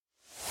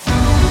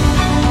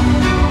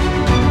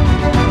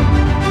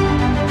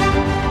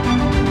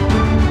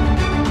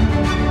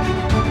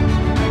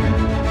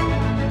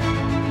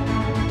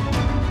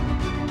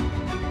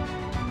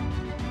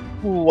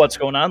What's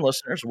going on,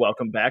 listeners?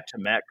 Welcome back to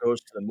Matt Goes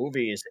to the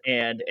Movies.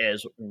 And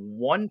as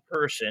one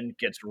person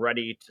gets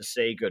ready to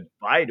say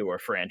goodbye to a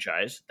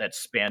franchise that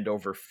spanned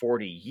over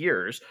 40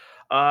 years,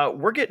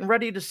 we're getting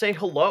ready to say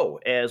hello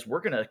as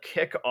we're going to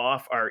kick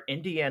off our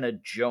Indiana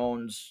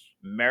Jones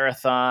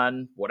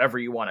marathon, whatever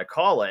you want to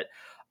call it,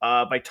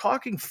 by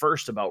talking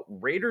first about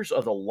Raiders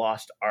of the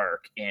Lost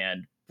Ark.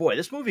 And boy,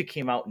 this movie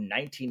came out in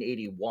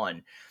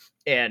 1981.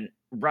 And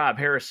Rob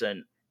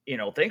Harrison,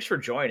 thanks for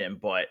joining,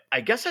 but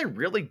I guess I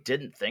really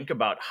didn't think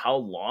about how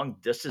long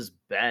this has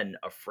been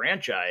a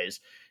franchise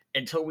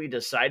until we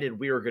decided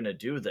we were going to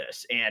do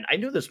this. And I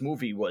knew this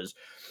movie was,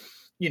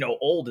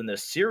 old and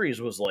this series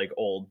was like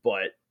old,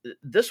 but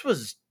this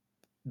was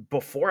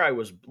before I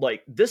was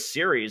like, this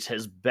series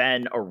has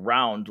been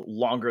around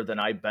longer than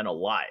I've been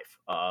alive.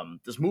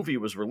 This movie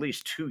was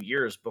released 2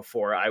 years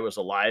before I was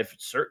alive,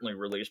 certainly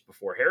released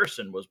before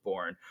Harrison was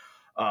born.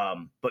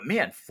 But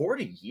man,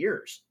 40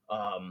 years.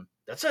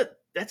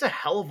 That's a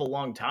hell of a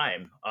long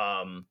time.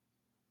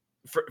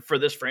 For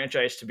this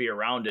franchise to be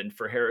around and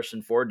for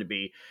Harrison Ford to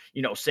be,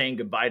 saying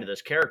goodbye to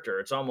this character.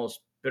 It's almost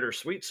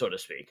bittersweet, so to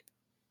speak.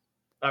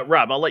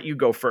 Rob, I'll let you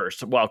go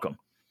first. Welcome.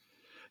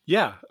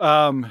 Yeah,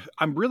 I'm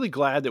really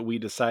glad that we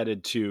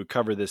decided to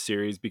cover this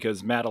series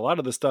because Matt, a lot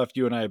of the stuff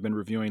you and I have been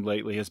reviewing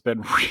lately has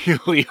been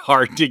really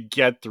hard to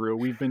get through.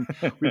 We've been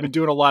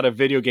doing a lot of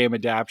video game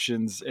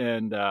adaptions,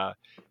 and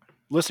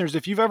listeners,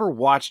 if you've ever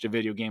watched a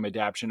video game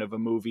adaptation of a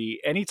movie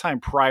anytime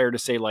prior to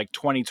say like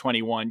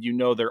 2021, you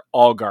know they're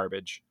all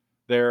garbage.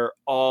 They're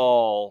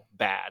all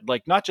bad,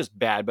 like not just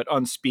bad, but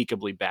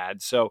unspeakably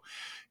bad. So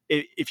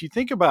if you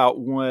think about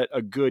what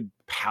a good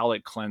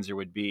palate cleanser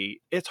would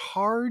be, it's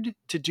hard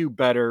to do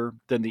better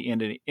than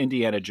the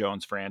Indiana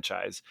Jones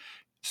franchise.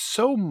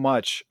 So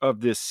much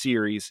of this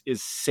series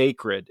is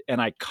sacred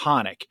and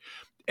iconic.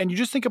 And you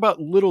just think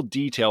about little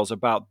details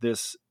about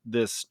this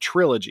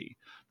trilogy,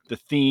 the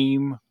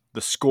theme, the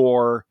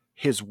score,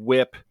 his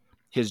whip,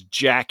 his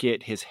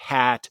jacket, his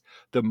hat,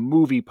 the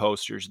movie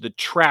posters, the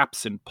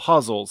traps and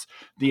puzzles,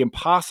 the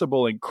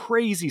impossible and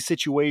crazy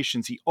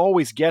situations he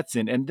always gets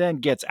in and then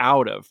gets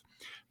out of,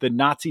 the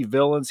Nazi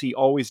villains he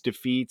always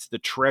defeats, the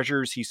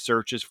treasures he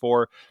searches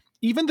for,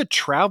 even the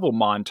travel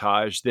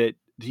montage that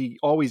he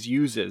always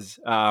uses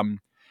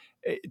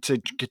to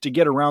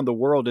get around the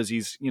world as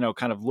he's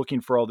kind of looking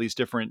for all these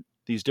different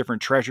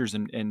treasures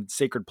and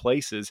sacred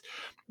places.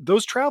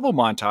 Those travel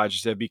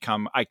montages have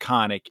become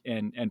iconic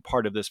and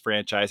part of this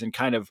franchise and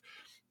kind of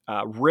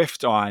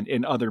riffed on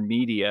in other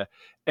media.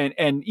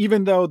 And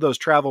even though those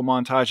travel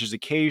montages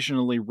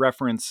occasionally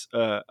reference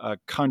a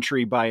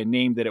country by a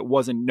name that it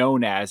wasn't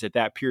known as at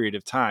that period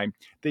of time,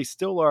 they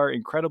still are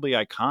incredibly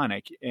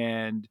iconic.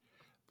 And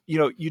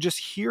you just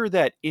hear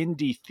that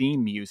indie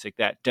theme music,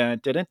 that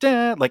dun, dun, dun,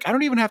 dun. Like, I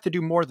don't even have to do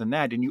more than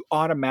that. And you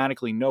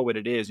automatically know what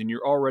it is. And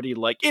you're already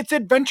like, it's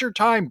adventure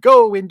time.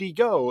 Go, indie,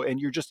 go. And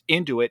you're just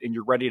into it and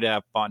you're ready to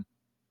have fun.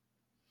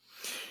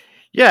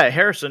 Yeah,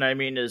 Harrison, I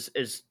mean, is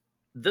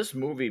this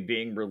movie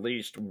being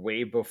released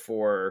way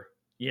before,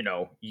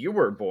 you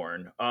were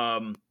born?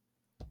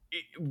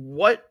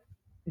 What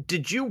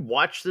did you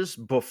watch this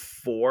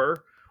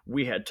before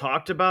we had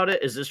talked about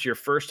it? Is this your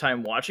first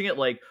time watching it?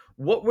 Like,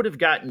 what would have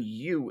gotten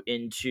you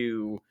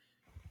into,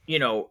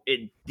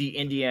 the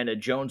Indiana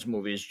Jones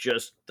movies?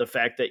 Just the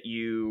fact that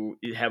you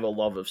have a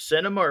love of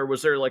cinema, or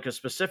was there like a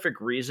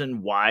specific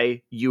reason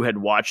why you had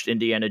watched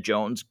Indiana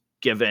Jones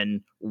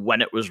given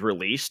when it was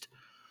released?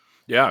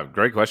 Yeah,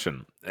 great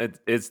question.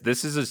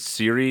 This is a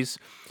series,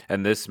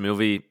 and this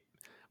movie,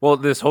 well,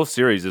 this whole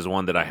series is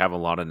one that I have a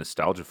lot of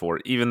nostalgia for,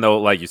 even though,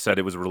 like you said,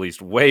 it was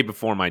released way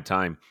before my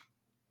time.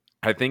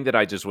 I think that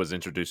I just was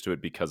introduced to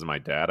it because of my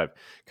dad. I've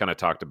kind of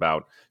talked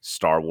about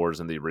Star Wars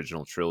and the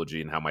original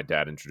trilogy and how my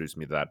dad introduced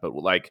me to that. But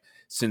like,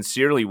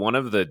 sincerely, one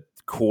of the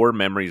core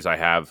memories I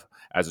have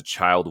as a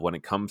child when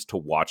it comes to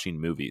watching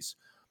movies,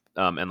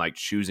 and like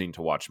choosing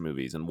to watch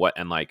movies and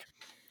like,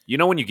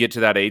 when you get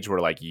to that age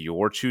where like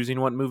you're choosing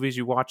what movies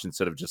you watch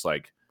instead of just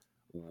like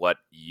what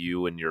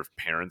you and your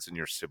parents and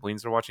your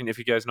siblings are watching, if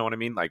you guys know what I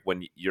mean, like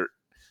when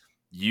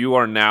you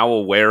are now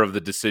aware of the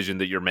decision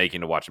that you're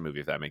making to watch a movie,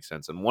 if that makes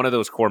sense. And one of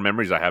those core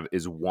memories I have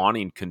is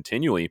wanting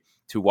continually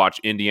to watch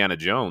Indiana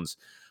Jones,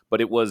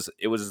 but it was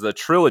the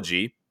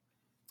trilogy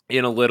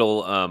in a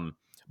little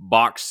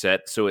box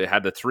set. So it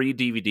had the 3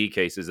 DVD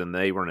cases and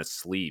they were in a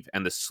sleeve,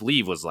 and the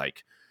sleeve was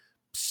like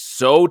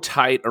so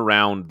tight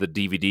around the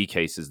DVD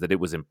cases that it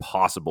was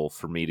impossible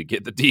for me to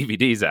get the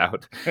DVDs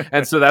out.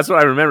 And so that's what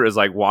I remember, is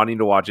like wanting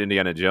to watch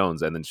Indiana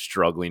Jones and then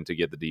struggling to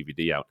get the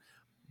DVD out.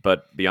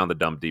 But beyond the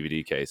dumb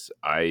DVD case,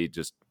 I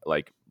just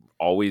like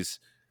always,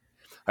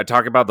 I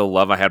talk about the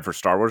love I had for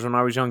Star Wars when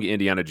I was young.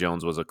 Indiana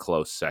Jones was a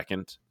close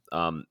second.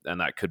 And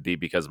that could be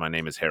because my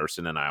name is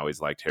Harrison and I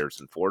always liked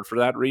Harrison Ford for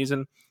that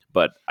reason.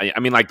 But I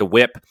mean, like the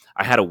whip,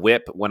 I had a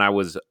whip when I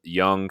was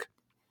young.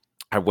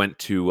 I went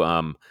to,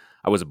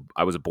 I was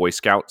a Boy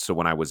Scout. So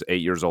when I was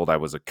 8 years old, I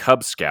was a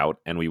Cub Scout,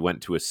 and we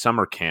went to a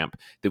summer camp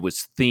that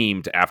was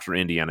themed after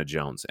Indiana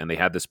Jones. And they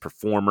had this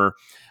performer.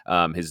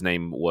 His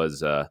name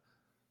was, it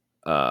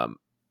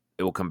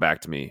will come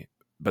back to me.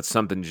 but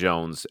something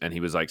Jones, and he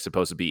was like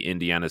supposed to be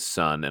Indiana's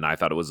son, and I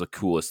thought it was the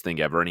coolest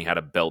thing ever. And he had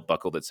a belt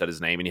buckle that said his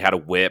name, and he had a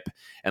whip,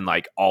 and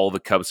like all the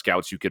Cub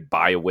Scouts, you could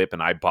buy a whip,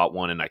 and I bought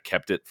one, and I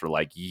kept it for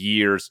like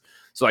years.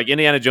 So like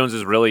Indiana Jones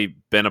has really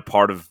been a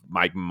part of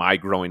my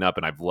growing up,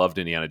 and I've loved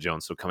Indiana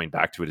Jones. So coming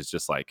back to it is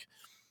just like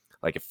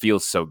it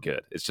feels so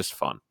good. It's just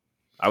fun.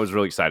 I was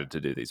really excited to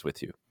do these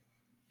with you.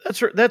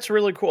 That's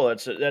really cool.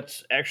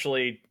 That's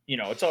actually,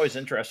 it's always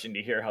interesting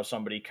to hear how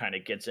somebody kind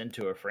of gets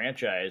into a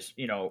franchise.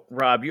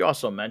 Rob, you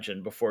also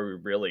mentioned before we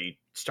really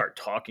start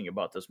talking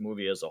about this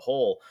movie as a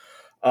whole,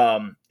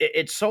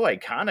 it's so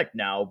iconic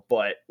now,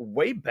 but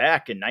way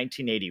back in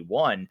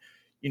 1981,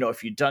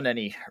 if you'd done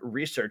any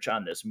research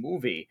on this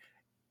movie,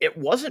 it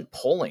wasn't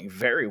polling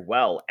very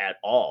well at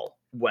all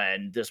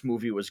when this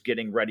movie was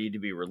getting ready to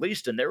be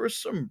released, and there was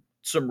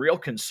some real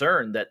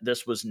concern that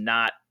this was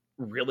not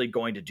really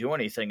going to do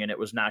anything and it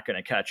was not going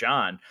to catch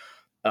on.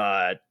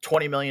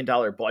 $20 million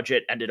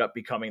budget ended up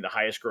becoming the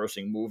highest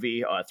grossing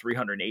movie,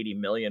 380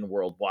 million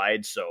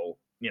worldwide. So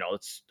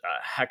it's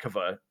a heck of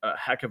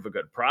a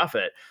good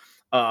profit.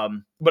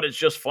 But it's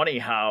just funny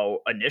how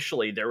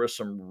initially there was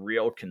some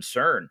real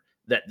concern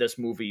that this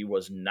movie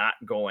was not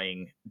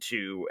going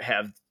to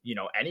have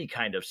any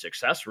kind of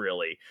success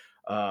really.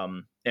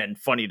 And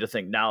funny to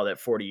think now that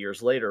 40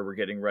 years later we're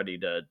getting ready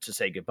to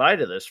say goodbye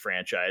to this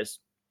franchise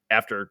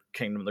after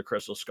Kingdom of the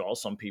Crystal Skull.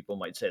 Some people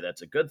might say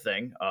that's a good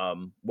thing.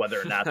 Whether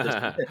or not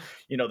this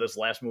this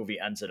last movie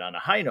ends it on a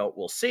high note,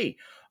 we'll see.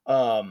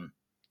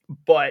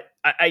 But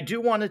I do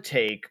want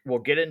to we'll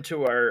get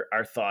into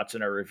our thoughts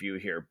and our review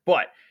here.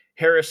 But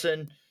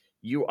Harrison,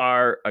 you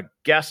are a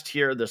guest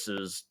here. This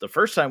is the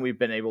first time we've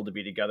been able to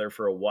be together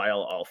for a while,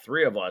 all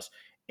three of us.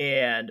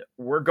 And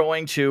we're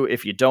going to,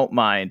 if you don't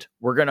mind,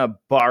 we're going to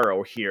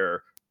borrow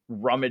here,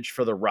 rummage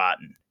for the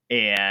rotten.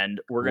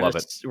 And we're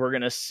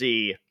going to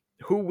see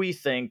who we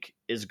think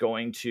is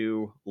going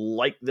to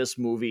like this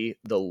movie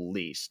the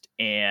least.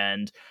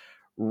 And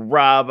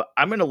Rob,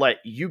 I'm going to let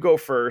you go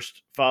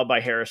first, followed by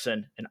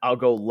Harrison, and I'll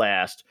go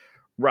last.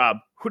 Rob,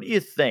 who do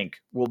you think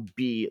will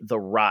be the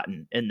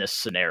rotten in this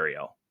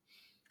scenario?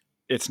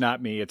 It's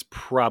not me. It's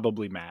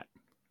probably Matt.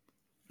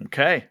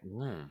 Okay.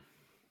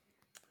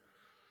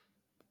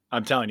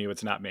 I'm telling you,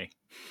 it's not me.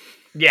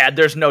 Yeah,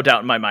 there's no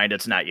doubt in my mind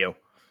it's not you.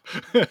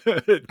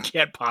 It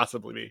can't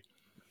possibly be.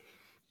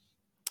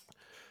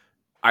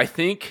 I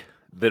think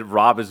that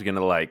Rob is going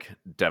to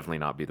definitely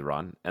not be the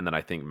run. And then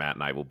I think Matt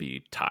and I will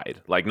be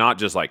tied. Not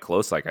just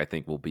close, I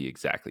think we'll be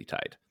exactly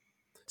tied.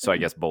 So I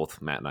guess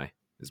both Matt and I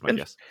is my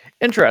guess.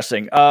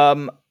 Interesting.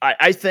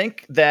 I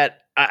think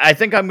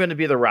I'm going to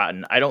be the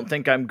rotten. I don't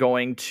think I'm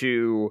going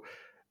to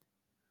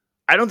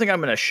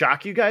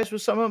shock you guys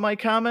with some of my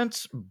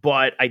comments,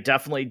 but I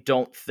definitely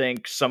don't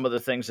think some of the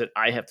things that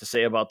I have to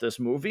say about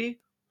this movie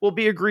will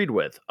be agreed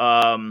with.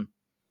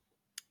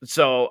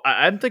 So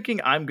I'm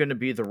thinking I'm going to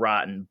be the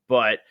rotten,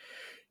 but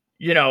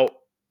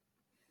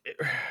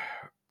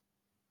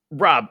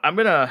Rob, I'm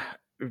going to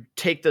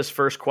take this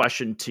first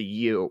question to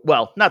you.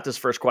 Well, not this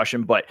first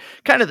question, but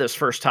kind of this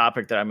first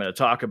topic that I'm going to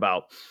talk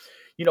about.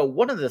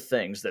 One of the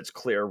things that's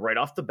clear right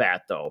off the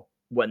bat, though,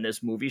 when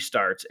this movie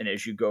starts and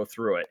as you go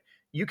through it,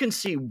 you can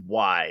see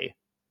why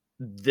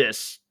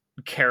this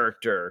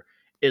character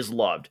is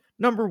loved.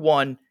 Number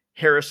one,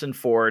 Harrison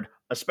Ford,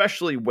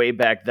 especially way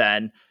back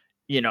then,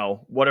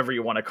 whatever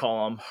you want to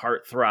call him,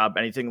 heartthrob,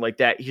 anything like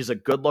that. He's a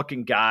good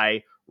looking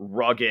guy,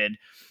 rugged,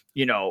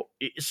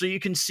 so you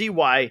can see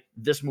why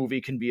this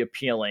movie can be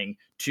appealing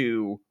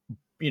to,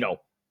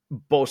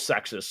 both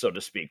sexes, so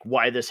to speak,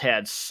 why this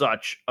had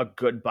such a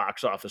good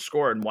box office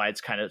score and why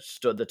it's kind of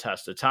stood the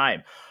test of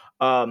time.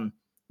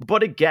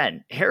 But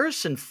again,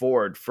 Harrison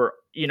Ford, for,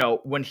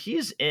 when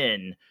he's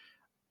in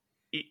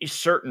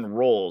certain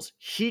roles,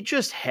 he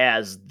just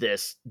has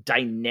this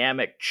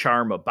dynamic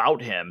charm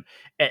about him.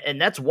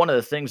 And that's one of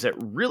the things that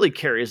really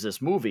carries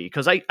this movie.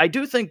 Because I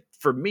do think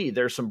for me,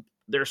 there's some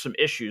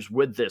issues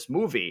with this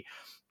movie,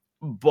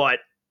 but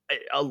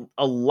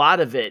a lot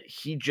of it,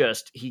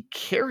 he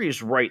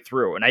carries right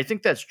through. And I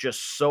think that's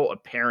just so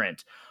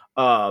apparent,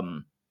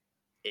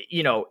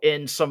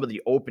 in some of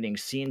the opening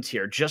scenes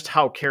here, just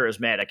how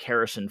charismatic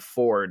Harrison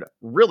Ford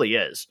really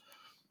is.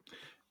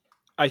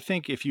 I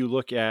think if you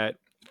look at,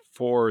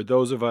 for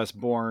those of us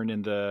born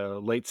in the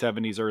late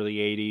 70s, early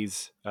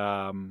 80s,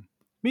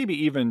 maybe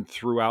even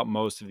throughout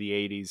most of the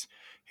 80s,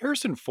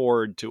 Harrison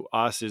Ford to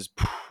us is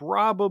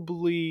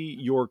probably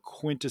your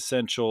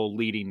quintessential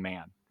leading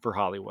man for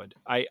Hollywood.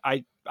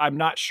 I'm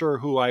not sure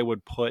who I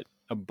would put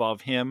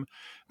above him.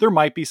 There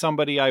might be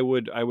somebody I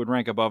would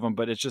rank above him,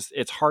 but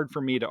it's hard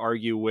for me to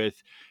argue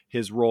with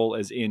his role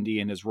as Indy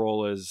and his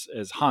role as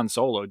Han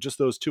Solo. Just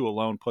those two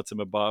alone puts him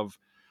above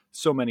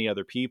so many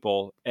other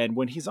people. And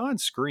when he's on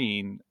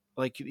screen,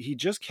 he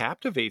just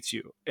captivates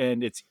you,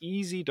 and it's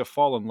easy to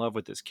fall in love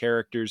with his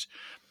characters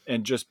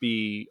and just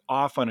be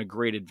off on a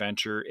great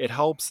adventure. It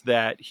helps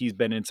that he's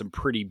been in some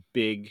pretty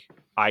big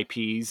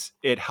IPs.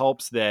 It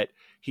helps that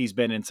he's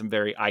been in some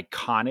very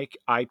iconic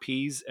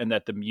IPs, and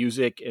that the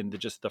music and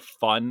just the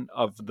fun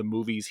of the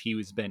movies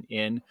he's been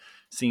in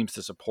seems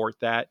to support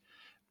that.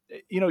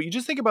 you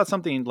just think about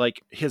something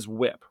like his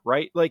whip,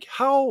 right? Like,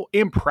 how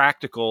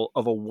impractical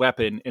of a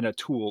weapon and a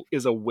tool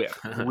is a whip,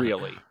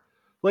 really?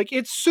 Like,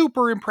 it's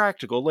super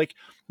impractical. Like,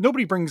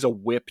 nobody brings a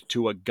whip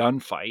to a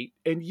gunfight,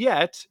 and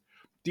yet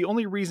the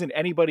only reason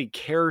anybody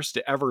cares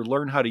to ever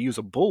learn how to use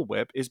a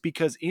bullwhip is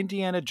because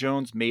Indiana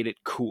Jones made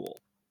it cool.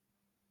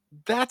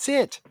 That's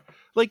it.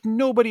 Like,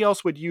 nobody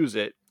else would use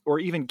it or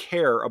even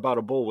care about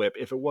a bullwhip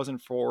if it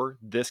wasn't for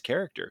this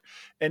character.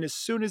 And as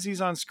soon as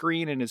he's on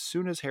screen, and as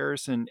soon as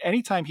Harrison,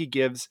 anytime he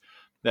gives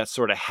that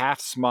sort of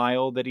half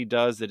smile that he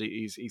does, that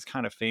he's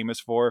kind of famous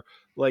for,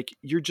 like,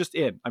 you're just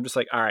in. I'm just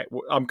like, all right,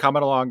 I'm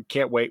coming along.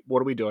 Can't wait. What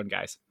are we doing,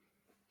 guys?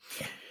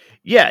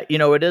 Yeah,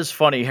 it is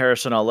funny,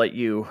 Harrison. I'll let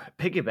you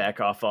piggyback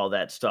off all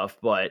that stuff,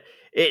 but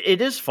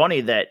it is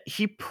funny that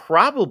he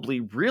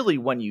probably really,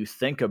 when you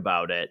think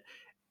about it,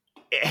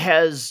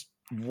 has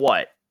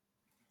what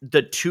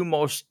the two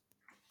most,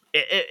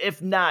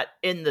 if not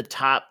in the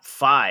top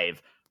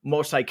five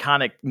most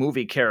iconic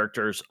movie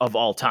characters of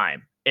all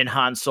time in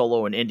Han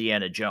Solo and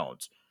Indiana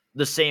Jones.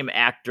 The same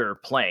actor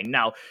playing.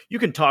 Now, you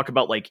can talk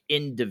about like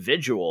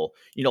individual,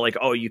 like,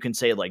 oh, you can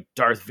say like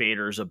Darth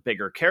Vader's a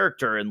bigger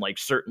character and like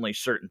certainly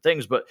certain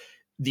things, but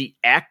the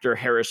actor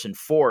Harrison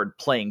Ford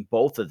playing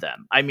both of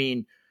them. I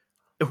mean,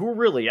 who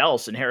really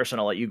else? And Harrison,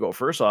 I'll let you go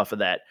first off of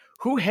that.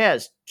 Who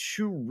has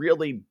two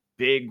really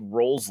big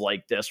roles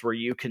like this where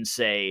you can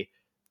say,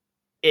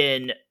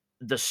 in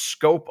the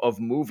scope of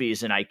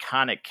movies and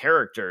iconic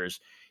characters,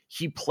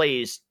 he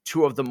plays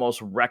two of the most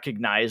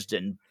recognized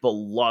and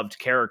beloved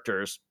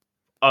characters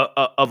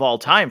of all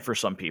time for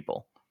some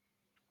people.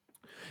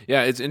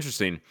 Yeah, it's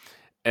interesting.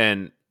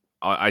 And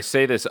I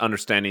say this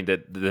understanding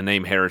that the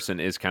name Harrison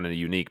is kind of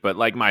unique, but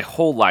like my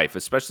whole life,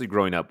 especially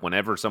growing up,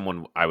 whenever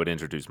someone I would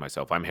introduce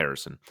myself, I'm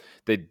Harrison.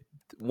 They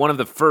One of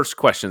the first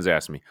questions they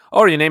asked me,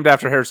 "Oh, are you named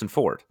after Harrison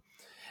Ford?"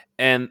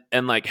 And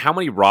like, how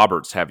many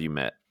Roberts have you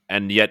met?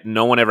 And yet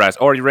no one ever asked,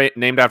 "Oh, are you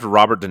named after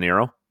Robert De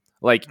Niro?"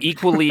 Like,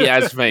 equally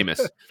as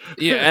famous.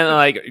 Yeah, and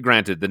like,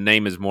 granted, the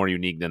name is more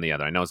unique than the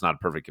other. I know it's not a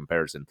perfect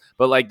comparison,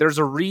 but like, there's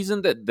a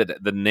reason that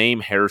the name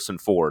Harrison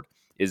Ford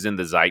is in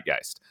the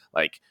zeitgeist.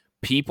 Like,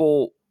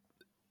 people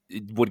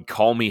would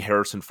call me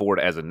Harrison Ford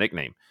as a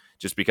nickname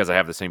just because I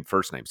have the same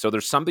first name. So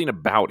there's something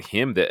about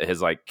him that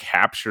has like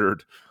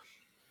captured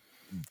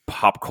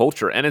pop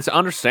culture, and it's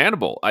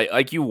understandable. I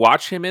like, you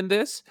watch him in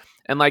this,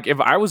 and like, if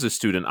I was a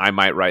student, I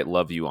might write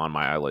 "Love You" on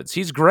my eyelids.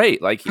 He's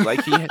great.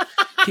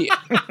 He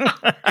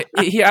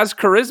he has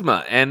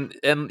charisma,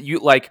 and you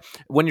like,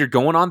 when you're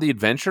going on the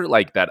adventure,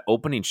 like that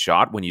opening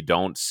shot when you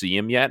don't see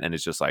him yet, and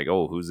it's just like,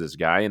 oh, who's this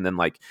guy? And then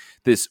like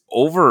this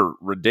over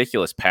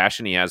ridiculous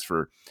passion he has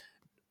for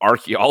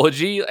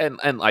archaeology,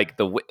 and like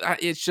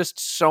it's just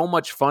so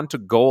much fun to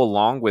go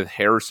along with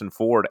Harrison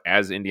Ford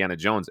as Indiana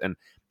Jones.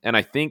 And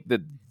I think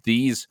that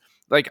these,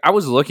 like, I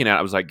was looking at it,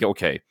 I was like,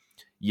 okay,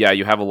 yeah,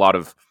 you have a lot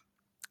of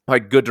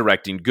like good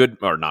directing, good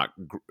or not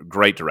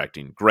great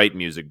directing, great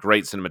music,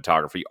 great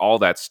cinematography, all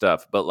that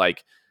stuff, but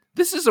like,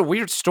 this is a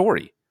weird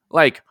story.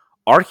 Like,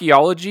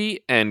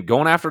 archaeology and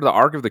going after the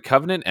Ark of the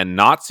Covenant and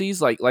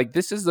Nazis, like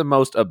this is the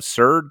most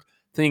absurd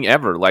thing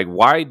ever. Like,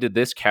 why did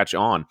this catch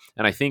on?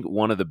 And I think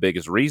one of the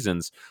biggest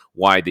reasons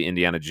why the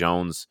Indiana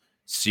Jones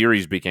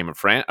series became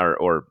a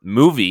or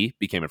movie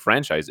became a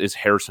franchise is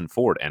Harrison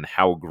Ford and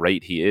how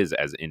great he is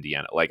as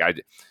Indiana. Like,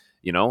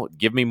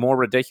 give me more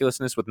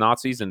ridiculousness with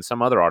Nazis and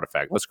some other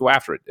artifact. Let's go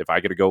after it. If I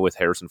get to go with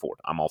Harrison Ford,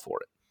 I'm all for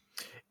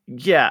it.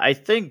 Yeah, I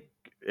think,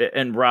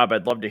 and Rob,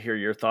 I'd love to hear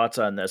your thoughts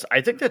on this. I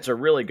think that's a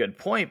really good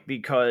point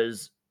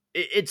because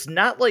it's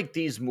not like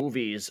these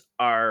movies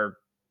are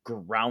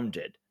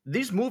grounded.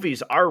 These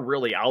movies are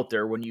really out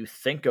there when you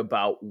think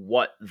about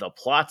what the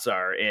plots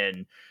are.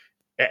 And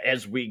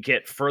as we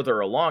get further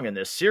along in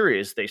this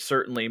series, they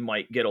certainly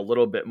might get a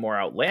little bit more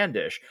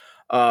outlandish.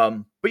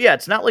 But yeah,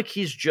 it's not like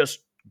he's just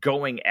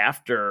going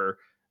after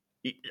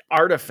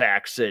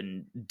artifacts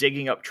and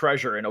digging up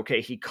treasure, and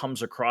okay, he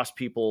comes across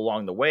people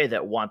along the way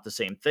that want the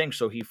same thing,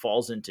 so he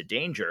falls into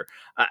danger.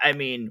 I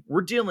mean,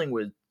 we're dealing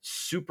with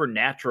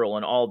supernatural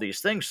and all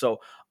these things, so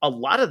a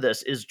lot of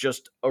this is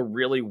just a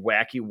really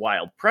wacky,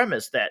 wild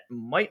premise that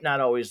might not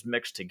always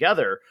mix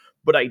together.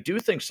 But I do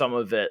think some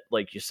of it,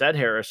 like you said,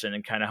 Harrison,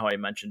 and kind of how I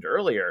mentioned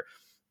earlier,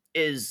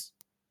 is,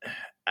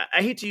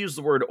 I hate to use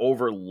the word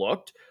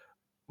overlooked,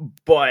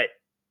 but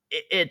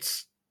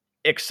it's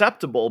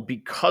acceptable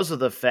because of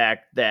the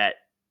fact that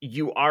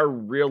you are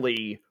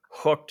really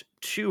hooked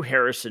to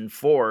Harrison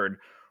Ford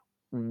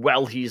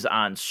while he's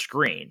on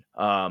screen.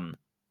 And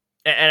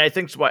I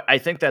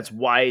think that's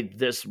why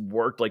this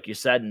worked, like you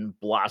said, and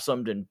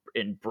blossomed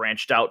and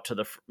branched out to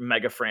the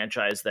mega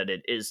franchise that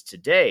it is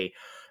today.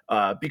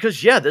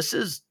 Because yeah, this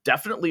is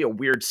definitely a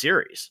weird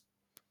series.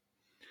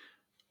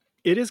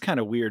 It is kind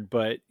of weird,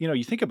 but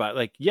you think about it,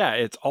 like, yeah,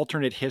 it's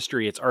alternate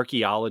history, it's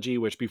archaeology,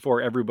 which before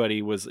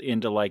everybody was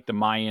into like the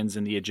Mayans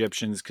and the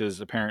Egyptians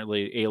because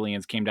apparently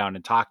aliens came down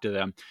and talked to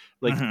them.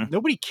 Like, Mhm.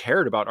 nobody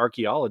cared about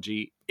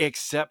archaeology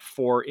except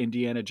for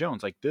Indiana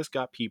Jones. Like, this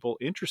got people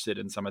interested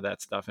in some of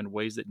that stuff in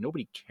ways that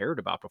nobody cared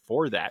about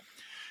before that.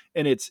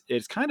 And it's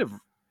kind of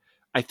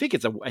I think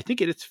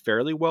it's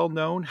fairly well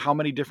known how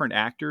many different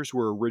actors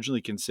were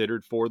originally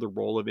considered for the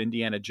role of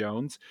Indiana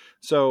Jones.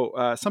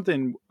 So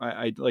something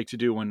I'd like to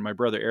do when my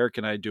brother Eric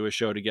and I do a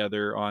show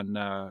together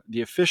on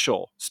the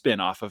official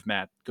spinoff of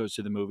Matt Goes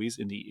to the Movies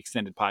in the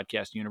extended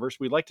podcast universe,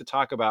 we'd like to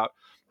talk about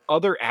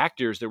other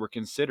actors that were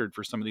considered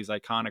for some of these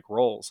iconic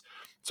roles.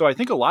 So I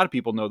think a lot of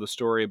people know the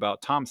story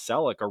about Tom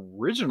Selleck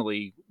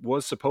originally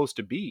was supposed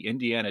to be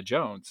Indiana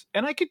Jones,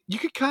 and you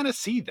could kind of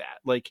see that.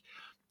 Like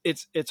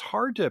it's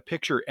hard to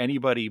picture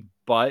anybody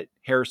but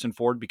Harrison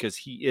Ford because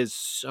he is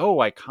so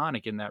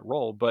iconic in that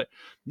role. But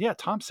yeah,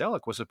 Tom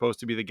Selleck was supposed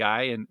to be the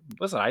guy, and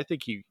listen, I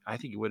think he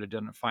would have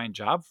done a fine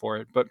job for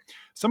it. But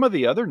some of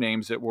the other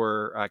names that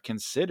were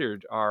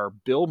considered are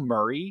Bill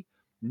Murray,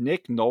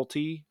 Nick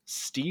Nolte,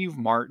 Steve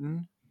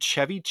Martin,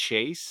 Chevy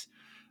Chase,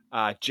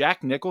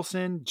 Jack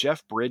Nicholson,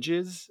 Jeff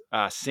Bridges,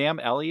 Sam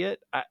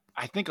Elliott.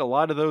 I think a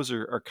lot of those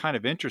are kind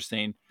of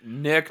interesting.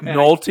 Nick And I,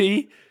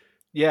 Nolte?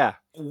 yeah,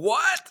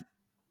 What?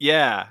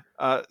 yeah,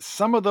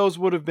 some of those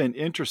would have been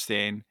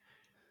interesting.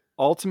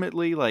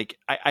 Ultimately, like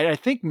I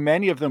think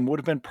many of them would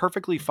have been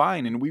perfectly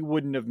fine, and we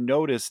wouldn't have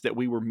noticed that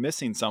we were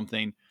missing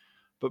something.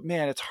 But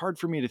man, it's hard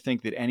for me to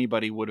think that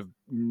anybody would have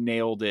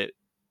nailed it.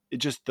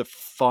 Just the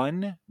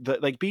fun, the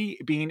like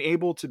being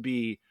able to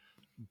be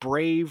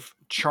brave,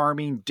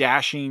 charming,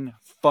 dashing,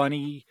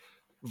 funny,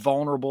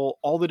 vulnerable,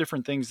 all the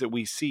different things that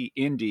we see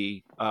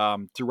Indy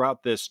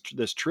throughout this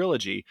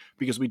trilogy,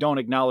 because we don't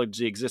acknowledge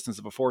the existence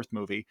of a fourth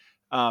movie.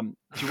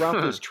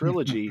 Throughout this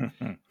trilogy,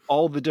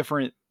 all the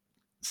different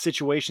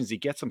situations he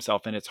gets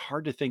himself in, it's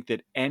hard to think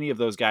that any of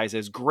those guys,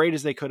 as great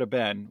as they could have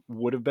been,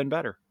 would have been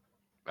better.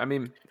 I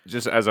mean,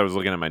 just as I was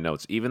looking at my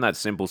notes, even that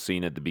simple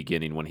scene at the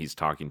beginning when he's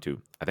talking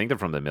to, I think they're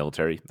from the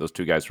military, those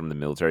two guys from the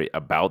military,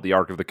 about the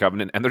Ark of the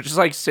Covenant, and they're just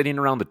like sitting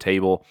around the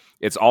table.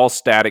 It's all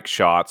static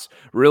shots,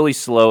 really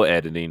slow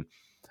editing.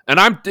 And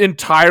I'm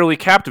entirely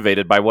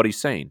captivated by what he's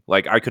saying.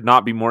 Like, I could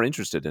not be more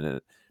interested in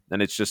it.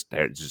 And it's just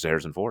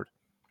Harrison Ford.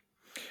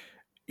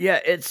 Yeah,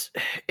 it's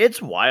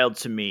wild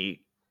to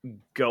me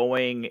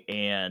going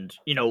and,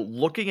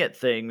 looking at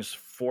things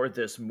for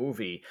this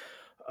movie.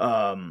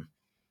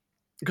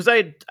 Because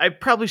I've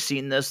probably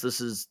seen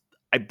this.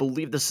 I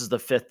believe this is the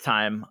fifth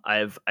time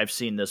I've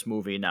seen this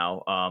movie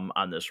now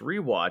on this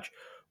rewatch,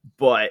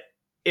 but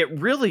it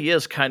really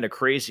is kind of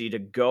crazy to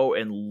go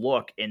and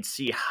look and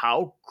see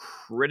how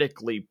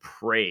critically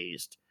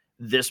praised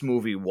this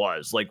movie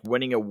was, like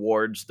winning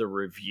awards, the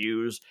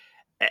reviews,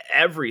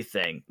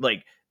 everything.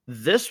 Like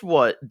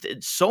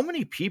so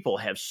many people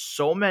have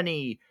so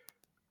many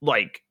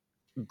like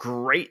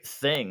great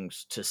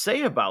things to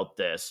say about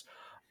this.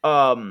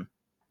 Um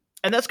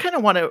and that's kind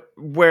of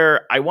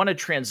where I want to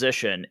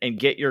transition and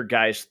get your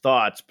guys'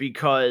 thoughts,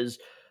 because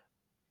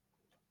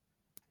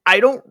I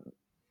don't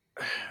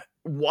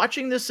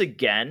watching this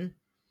again,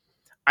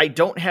 I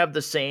don't have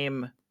the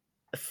same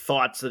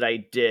thoughts that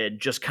I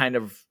did just kind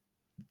of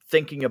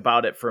thinking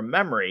about it from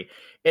memory.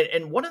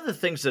 And one of the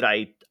things that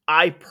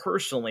I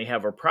personally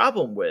have a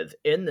problem with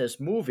in this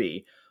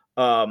movie,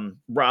 Rob,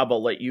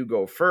 I'll let you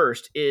go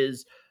first,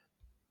 is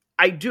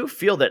I do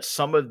feel that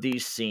some of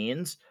these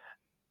scenes,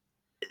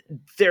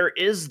 there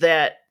is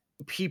that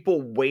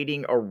people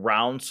waiting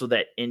around so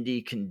that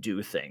Indy can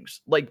do things.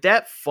 Like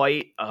that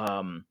fight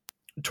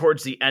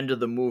towards the end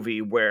of the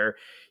movie where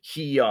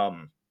he's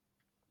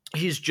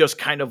just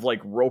kind of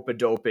like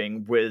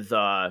rope-a-doping with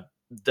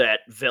that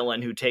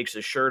villain who takes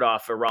his shirt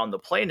off around the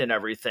plane and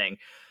everything.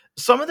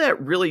 Some of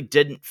that really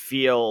didn't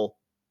feel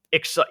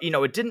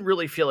it didn't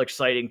really feel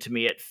exciting to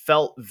me. It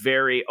felt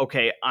very,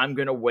 okay, I'm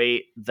going to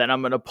wait, then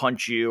I'm going to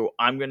punch you,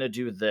 I'm going to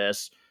do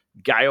this.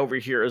 Guy over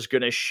here is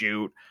going to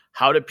shoot.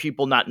 How did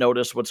people not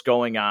notice what's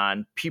going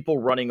on? People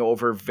running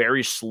over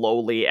very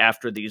slowly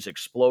after these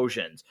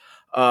explosions.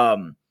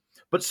 But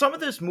some of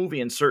this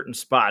movie in certain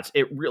spots,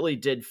 it really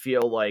did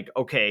feel like,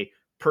 okay,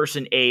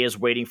 person A is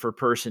waiting for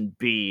person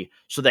B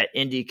so that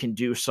Indy can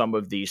do some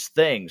of these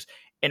things.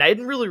 And I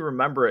didn't really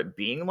remember it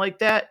being like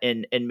that.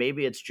 And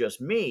maybe it's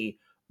just me,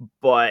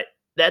 but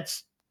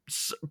that's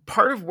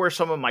part of where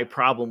some of my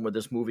problem with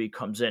this movie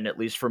comes in, at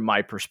least from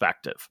my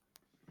perspective.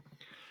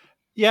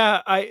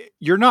 Yeah,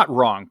 you're not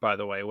wrong, by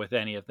the way, with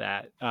any of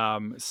that.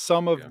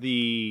 Some of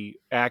the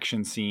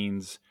action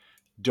scenes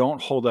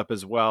don't hold up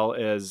as well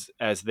as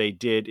they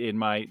did in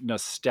my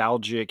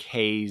nostalgic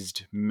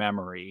hazed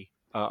memory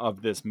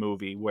of this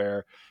movie,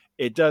 where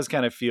it does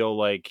kind of feel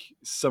like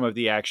some of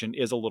the action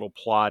is a little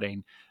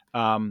plotting.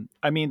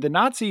 I mean, the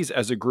Nazis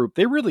as a group,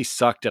 they really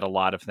sucked at a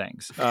lot of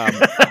things.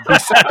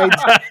 Besides,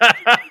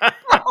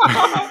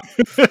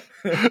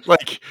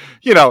 like,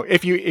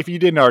 if you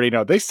didn't already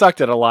know, they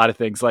sucked at a lot of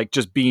things, like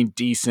just being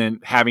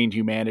decent, having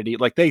humanity.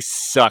 Like they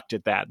sucked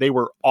at that. They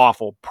were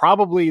awful,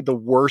 probably the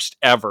worst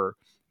ever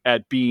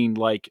at being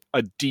like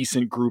a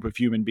decent group of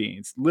human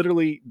beings.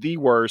 Literally the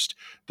worst.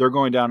 They're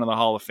going down in the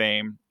Hall of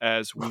Fame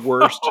as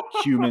worst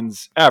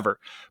humans ever.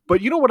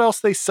 But you know what else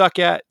they suck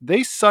at?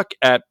 They suck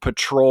at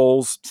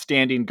patrols,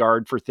 standing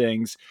guard for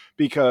things,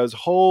 because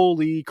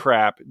holy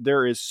crap,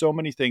 there is so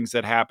many things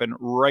that happen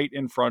right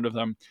in front of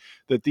them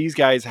that these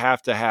guys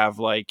have to have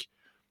like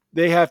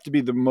they have to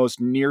be the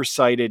most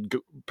nearsighted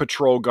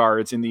patrol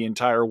guards in the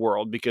entire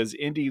world, because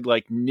Indy,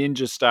 like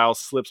ninja style,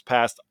 slips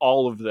past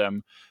all of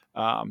them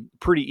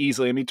pretty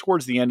easily. I mean,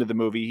 towards the end of the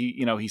movie,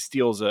 he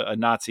steals a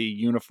Nazi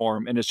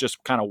uniform and is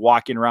just kind of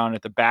walking around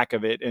at the back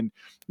of it, and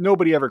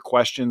nobody ever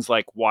questions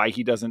like why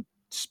he doesn't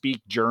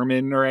speak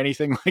German or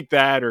anything like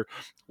that, or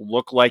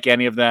look like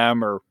any of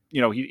them, or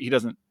he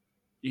doesn't.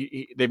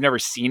 They've never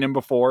seen him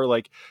before.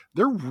 Like,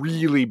 they're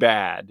really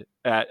bad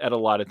at a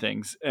lot of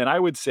things, and I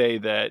would say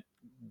that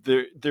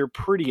they're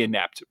pretty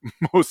inept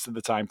most of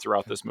the time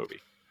throughout this movie.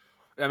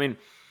 I mean,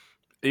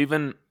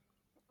 even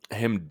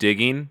him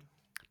digging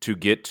to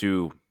get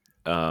to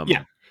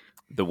Yeah.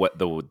 the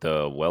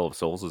Well of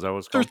Souls, is that what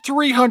it's They're called?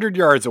 300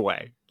 yards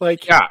away.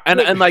 Like, Yeah,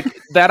 and like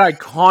that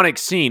iconic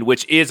scene,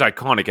 which is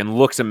iconic and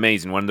looks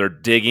amazing when they're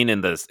digging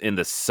in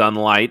the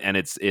sunlight, and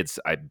it's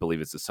I believe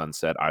it's the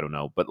sunset. I don't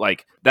know, but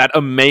like that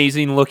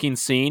amazing looking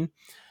scene,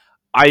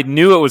 I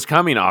knew it was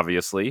coming,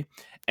 obviously,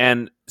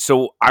 and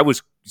so I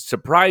was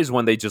surprised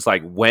when they just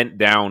like went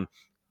down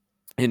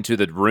into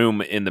the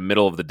room in the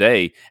middle of the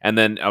day, and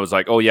then I was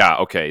like, oh yeah,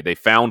 okay, they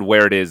found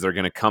where it is. They're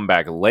going to come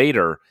back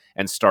later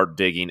and start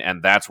digging,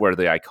 and that's where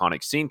the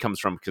iconic scene comes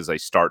from, because they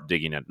start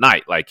digging at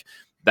night. Like,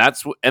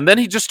 and then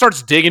he just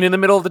starts digging in the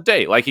middle of the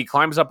day. Like, he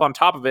climbs up on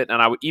top of it, and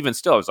I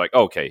was like,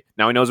 okay,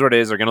 now he knows where it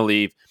is. They're going to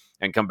leave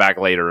and come back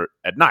later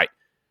at night.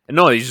 And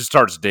no, he just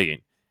starts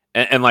digging,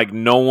 and like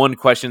no one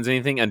questions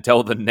anything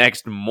until the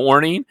next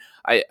morning.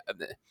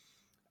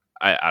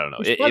 I don't know.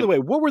 Which, by the way,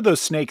 what were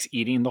those snakes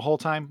eating the whole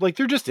time? Like,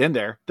 they're just in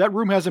there. That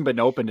room hasn't been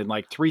opened in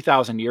like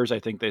 3,000 years, I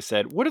think they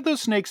said. What have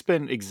those snakes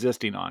been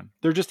existing on?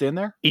 They're just in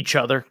there? Each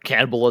other,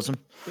 cannibalism.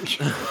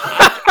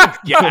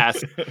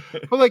 Yes.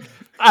 But like,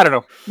 I don't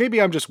know.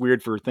 Maybe I'm just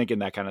weird for thinking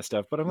that kind of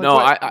stuff, but I'm like, No,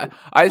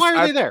 why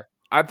are they there?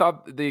 I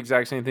thought the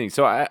exact same thing.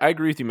 So I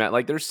agree with you, Matt.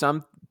 Like, there's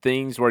some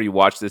things where you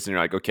watch this and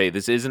you're like, okay,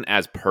 this isn't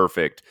as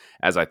perfect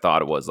as I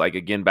thought it was. Like,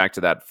 again, back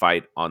to that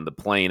fight on the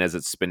plane as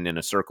it's spinning in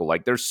a circle.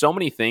 Like, there's so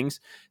many things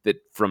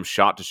that from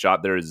shot to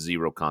shot, there is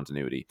zero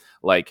continuity.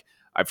 Like,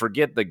 I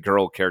forget the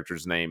girl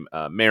character's name,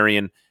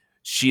 Marion.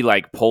 She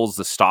like pulls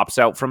the stops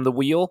out from the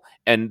wheel,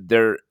 and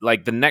they're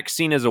like, the next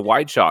scene is a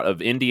wide shot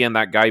of Indy and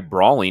that guy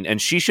brawling,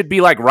 and she should be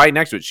like right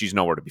next to it. She's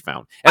nowhere to be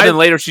found. And then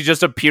later she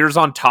just appears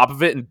on top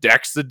of it and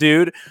decks the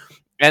dude.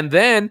 And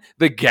then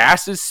the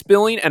gas is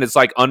spilling, and it's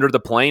like under the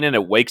plane, and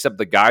it wakes up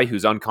the guy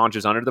who's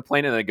unconscious under the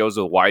plane, and then it goes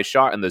to a wide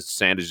shot, and the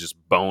sand is just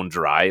bone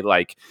dry,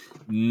 like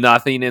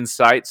nothing in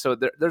sight. So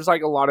there's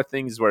like a lot of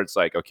things where it's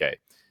like, okay,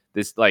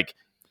 this like,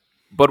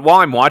 but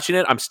while I'm watching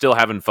it, I'm still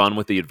having fun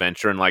with the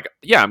adventure, and like,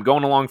 yeah, I'm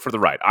going along for the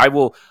ride. I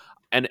will,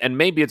 and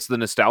maybe it's the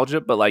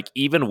nostalgia, but like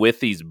even with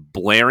these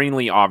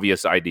blaringly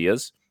obvious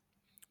ideas,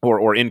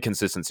 or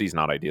inconsistencies,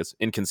 not ideas,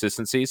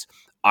 inconsistencies,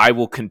 I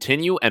will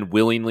continue and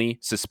willingly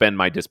suspend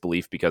my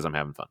disbelief because I'm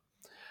having fun.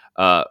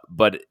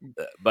 But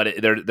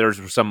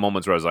there's some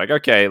moments where I was like,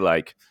 okay,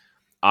 like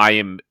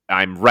I'm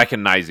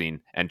recognizing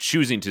and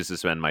choosing to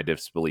suspend my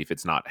disbelief.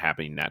 It's not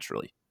happening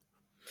naturally.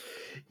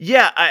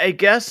 Yeah, I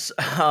guess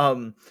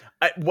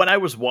when I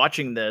was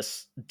watching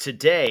this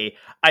today,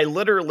 I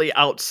literally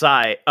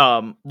outside,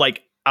 I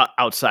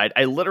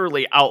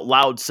literally out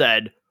loud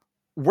said,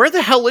 "Where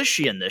the hell is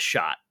she in this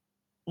shot?"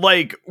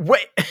 Like,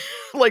 wait,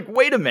 like,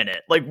 wait a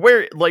minute.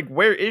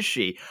 Where is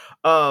she?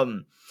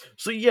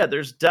 So yeah,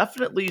 there's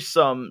definitely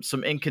some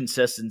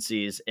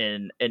inconsistencies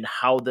in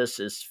how this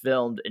is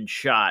filmed and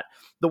shot.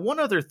 The one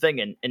other thing,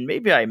 and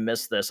maybe I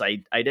missed this,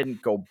 I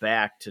didn't go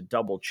back to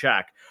double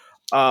check.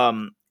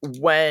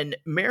 When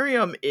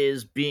Miriam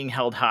is being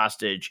held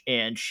hostage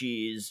and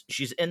she's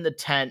in the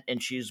tent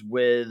and she's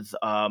with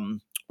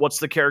what's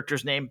the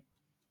character's name?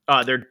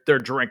 They're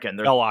drinking.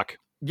 Belloc.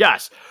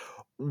 Yes.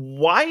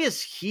 Why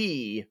is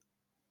he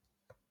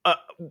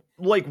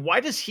why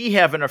does he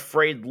have an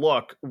afraid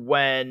look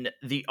when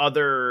the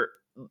other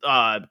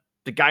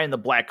the guy in the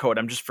black coat,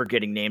 I'm just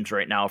forgetting names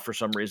right now for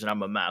some reason,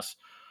 I'm a mess.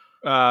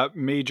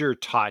 Major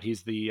Todd,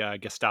 he's the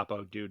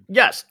Gestapo dude.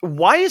 Yes.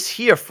 Why is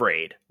he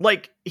afraid?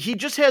 Like, he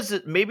just has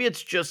it, maybe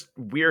it's just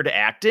weird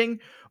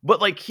acting,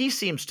 but like he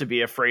seems to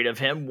be afraid of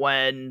him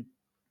when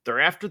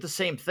they're after the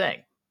same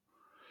thing.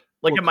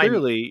 Like, Well,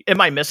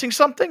 am I missing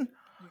something?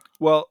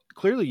 Well,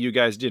 clearly you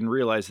guys didn't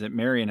realize that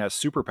Marion has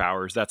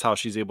superpowers. That's how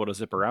she's able to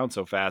zip around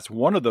so fast.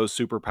 One of those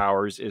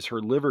superpowers is her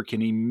liver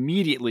can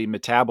immediately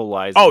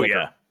metabolize liquor.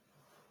 Yeah.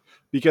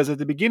 Because at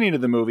the beginning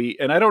of the movie,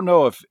 and I don't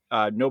know if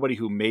nobody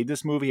who made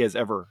this movie has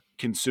ever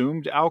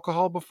consumed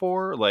alcohol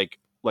before, like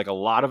a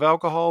lot of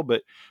alcohol,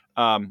 but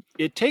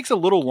it takes a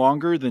little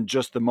longer than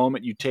just the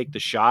moment you take the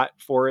shot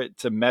for it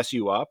to mess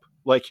you up.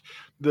 Like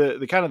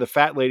the kind of the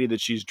fat lady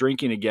that she's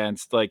drinking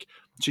against, like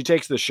she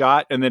takes the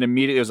shot and then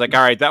immediately it was like,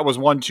 all right, that was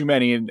one too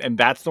many, and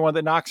that's the one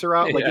that knocks her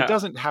out. Like, Yeah. it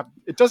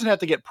doesn't have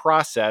to get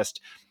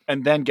processed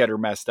and then get her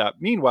messed up.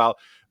 Meanwhile,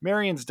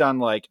 Marion's done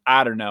like,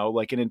 I don't know,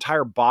 like an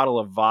entire bottle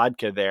of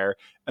vodka there.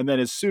 And then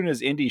as soon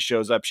as Indy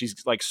shows up,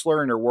 she's like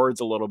slurring her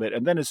words a little bit.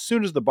 And then as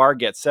soon as the bar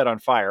gets set on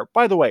fire,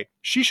 by the way,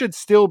 she should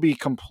still be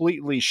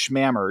completely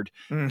schmammered.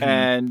 Mhm.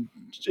 And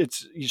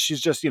she's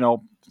just,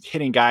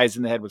 hitting guys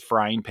in the head with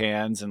frying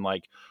pans and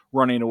like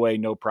running away,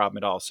 no problem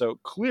at all. So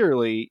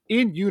clearly,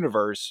 in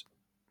universe,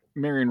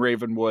 Marion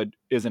Ravenwood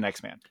is an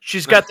X-Man.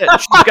 She's got that.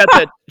 She's got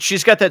that.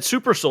 She's got that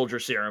super soldier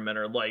serum in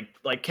her,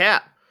 like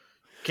Cat.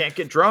 Can't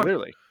get drunk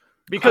Clearly,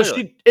 because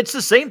it's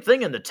the same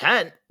thing in the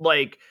tent.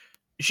 Like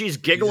she's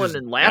giggling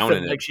and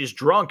laughing like she's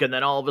drunk, and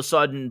then all of a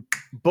sudden,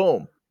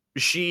 boom,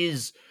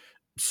 she's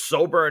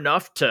sober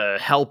enough to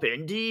help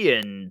Indy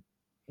and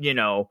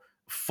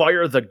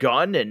fire the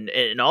gun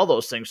and all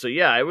those things. So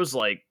yeah, I was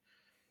like,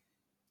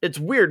 it's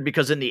weird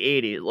because in the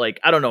 80s, like,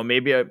 I don't know,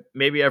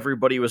 maybe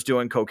everybody was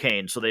doing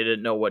cocaine, so they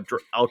didn't know what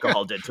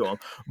alcohol did to them.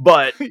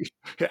 But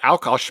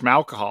alcohol,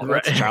 schmalcohol,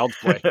 that's right. child's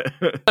play.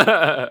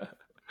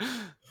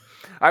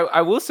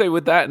 I will say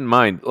with that in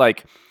mind,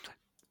 like,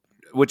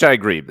 which I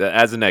agree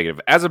as a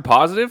negative. As a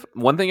positive,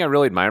 one thing I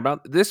really admire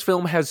about this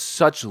film has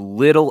such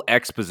little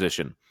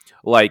exposition.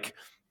 Like,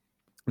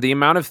 the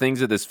amount of things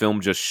that this film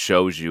just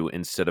shows you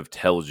instead of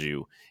tells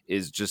you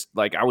is just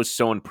like, I was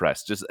so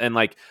impressed. And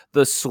like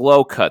the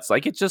slow cuts,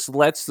 like it just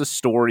lets the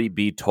story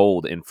be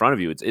told in front of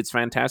you. It's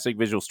fantastic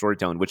visual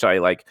storytelling, which I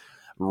like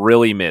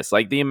really miss.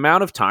 Like the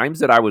amount of times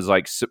that I was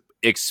like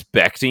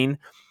expecting,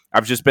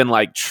 I've just been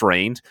like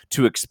trained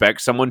to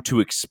expect someone to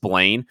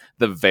explain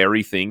the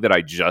very thing that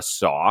I just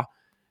saw.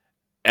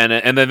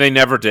 And then they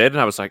never did, and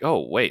I was like,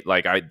 "Oh, wait!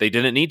 Like, they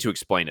didn't need to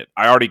explain it.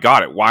 I already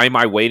got it. Why am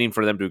I waiting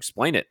for them to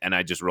explain it?" And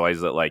I just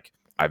realized that, like,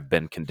 I've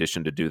been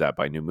conditioned to do that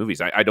by new movies.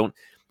 I don't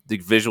the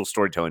visual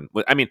storytelling.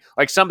 I mean,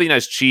 like something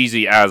as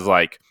cheesy as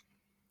like,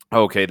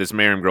 okay, this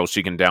Marion girl,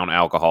 she can down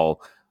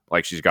alcohol,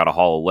 like she's got a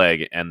hollow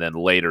leg, and then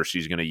later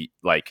she's gonna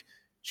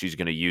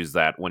use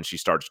that when she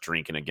starts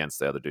drinking against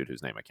the other dude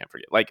whose name I can't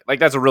forget. Like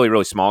that's a really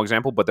really small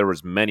example, but there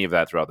was many of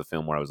that throughout the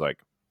film where I was like,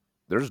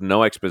 there's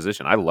no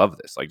exposition. I love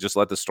this. Like, just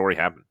let the story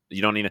happen.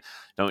 You don't need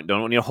to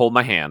don't need to hold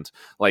my hand.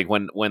 Like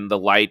when the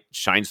light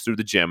shines through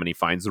the gym and he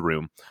finds the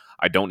room,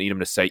 I don't need him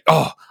to say,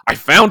 "Oh, I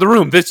found the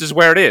room. This is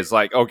where it is."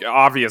 Like, okay,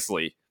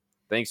 obviously.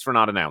 Thanks for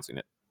not announcing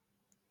it.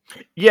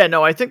 Yeah,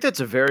 no, I think that's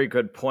a very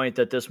good point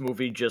that this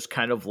movie just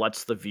kind of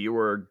lets the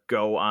viewer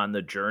go on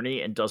the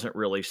journey and doesn't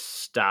really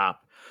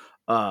stop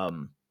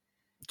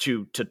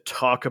to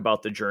talk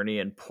about the journey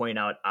and point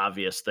out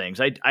obvious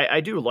things.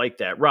 I do like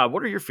that. Rob,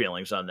 what are your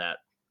feelings on that?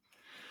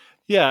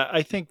 Yeah,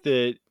 I think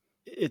that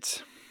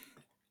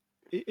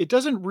it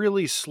doesn't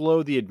really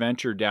slow the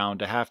adventure down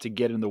to have to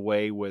get in the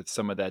way with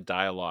some of that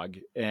dialogue.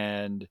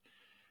 And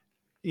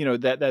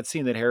that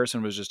scene that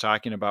Harrison was just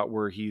talking about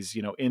where he's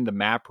in the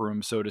map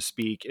room, so to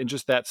speak, and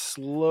just that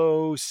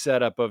slow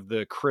setup of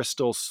the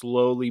crystal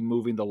slowly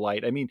moving the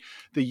light. I mean,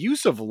 the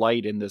use of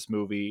light in this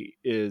movie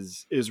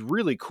is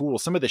really cool.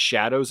 Some of the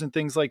shadows and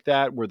things like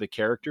that where the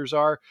characters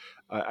are,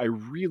 I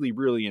really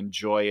really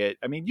enjoy it.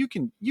 I mean, you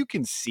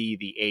can see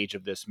the age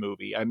of this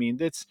movie. I mean,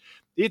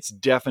 it's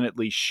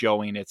definitely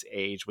showing its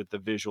age with the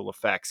visual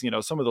effects.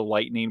 Some of the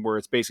lightning where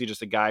it's basically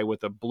just a guy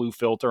with a blue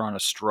filter on a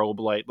strobe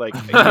light, like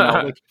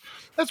like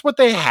that's what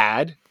they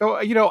had.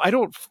 I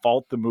don't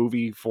fault the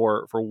movie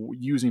for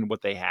using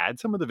what they had.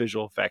 Some of the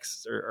visual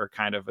effects are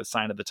kind of a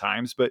sign of the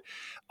times, but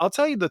I'll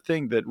tell you the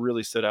thing that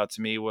really stood out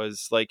to me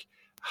was like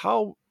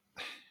how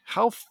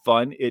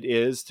fun it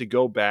is to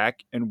go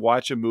back and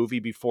watch a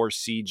movie before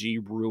CG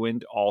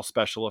ruined all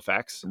special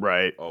effects.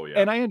 Right. Oh yeah.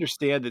 And I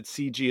understand that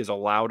CG has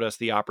allowed us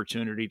the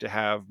opportunity to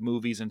have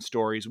movies and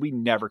stories we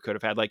never could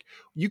have had. Like,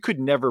 you could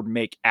never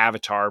make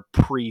Avatar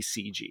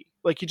pre-CG.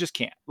 Like, you just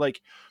can't. Like,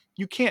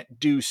 you can't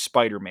do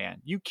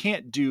Spider-Man. You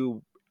can't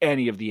do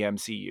any of the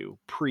MCU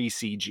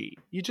pre-CG.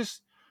 You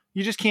just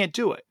can't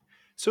do it.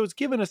 So it's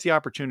given us the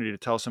opportunity to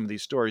tell some of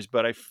these stories,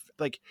 but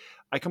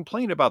I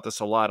complain about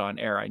this a lot on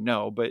air, I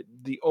know, but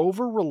the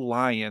over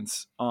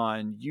reliance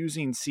on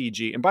using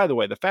CG, and by the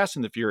way, the Fast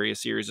and the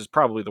Furious series is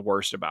probably the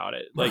worst about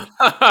it. Like,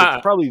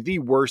 it's probably the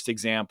worst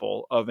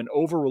example of an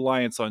over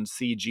reliance on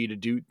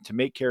CG to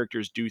make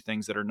characters do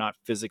things that are not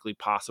physically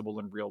possible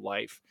in real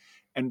life.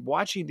 And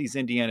watching these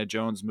Indiana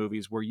Jones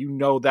movies where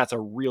that's a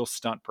real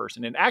stunt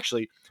person, and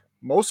actually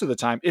most of the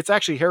time it's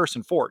actually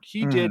Harrison Ford.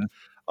 He did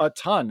a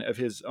ton of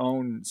his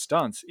own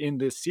stunts in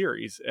this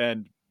series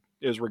and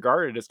is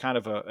regarded as kind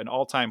of an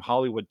all-time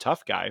Hollywood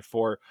tough guy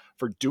for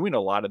doing a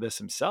lot of this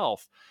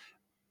himself.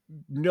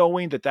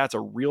 Knowing that that's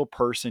a real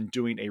person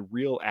doing a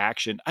real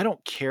action, I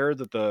don't care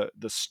that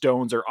the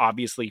stones are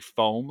obviously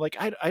foam. Like,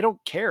 I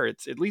don't care.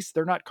 It's at least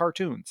they're not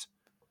cartoons.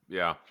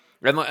 Yeah.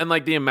 And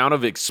like the amount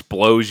of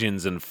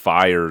explosions and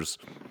fires.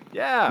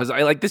 Yeah. Because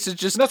I like, this is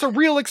just, And that's a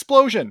real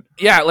explosion.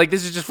 yeah, like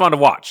this is just fun to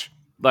watch.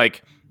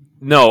 Like,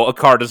 no, a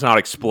car does not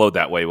explode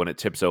that way when it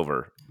tips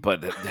over.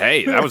 But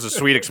hey, that was a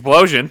sweet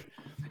explosion.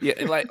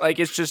 Yeah, like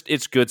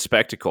it's good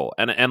spectacle.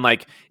 And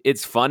like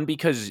it's fun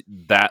because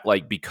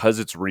because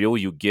it's real,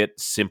 you get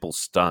simple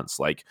stunts.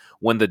 Like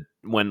when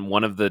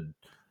one of the,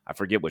 I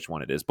forget which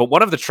one it is, but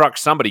one of the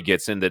trucks somebody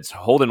gets in that's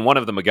holding one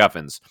of the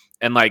MacGuffins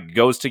and like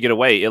goes to get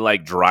away, it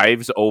like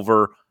drives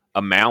over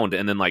a mound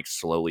and then like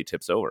slowly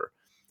tips over.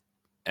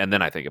 And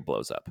then I think it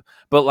blows up.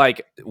 But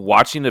like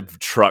watching the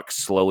truck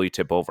slowly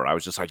tip over, I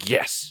was just like,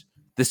 yes,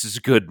 this is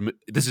good.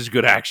 This is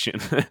good action,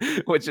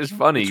 which is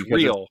funny It's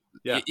because real.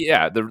 Yeah.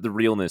 yeah, the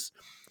realness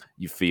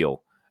you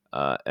feel,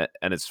 and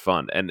it's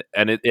fun, and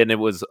it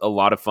was a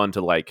lot of fun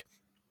to like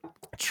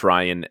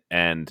try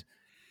and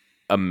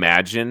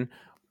imagine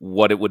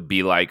what it would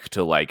be like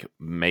to like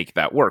make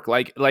that work.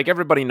 Like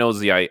everybody knows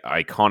the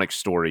iconic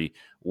story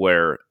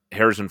where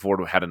Harrison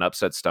Ford had an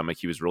upset stomach.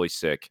 He was really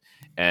sick,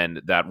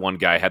 and that one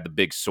guy had the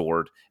big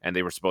sword, and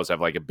they were supposed to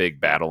have like a big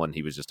battle, and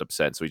he was just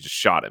upset, so he just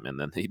shot him, and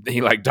then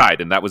he like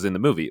died, and that was in the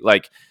movie.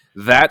 Like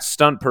that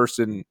stunt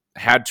person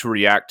had to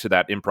react to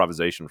that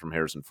improvisation from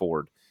Harrison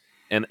Ford,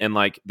 and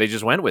like they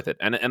just went with it,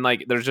 and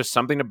like there's just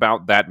something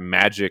about that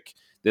magic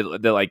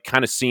that like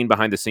kind of seen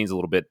behind the scenes a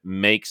little bit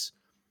makes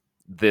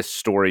this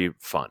story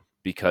fun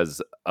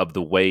because of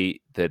the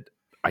way that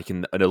I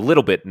can a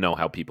little bit know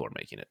how people are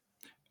making it.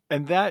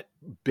 And that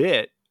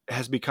bit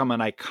has become an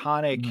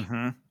iconic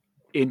Mhm.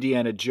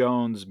 Indiana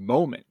Jones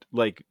moment.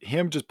 Like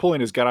him just pulling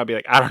his gun out and be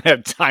like, I don't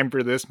have time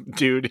for this,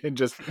 dude, and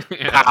just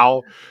Yeah.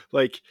 pow.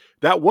 Like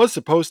that was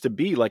supposed to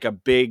be like a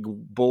big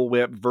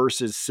bullwhip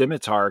versus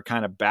scimitar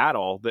kind of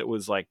battle that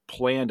was like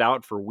planned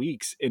out for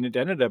weeks. And it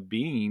ended up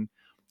being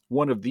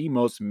one of the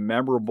most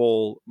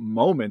memorable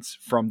moments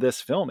from this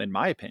film, in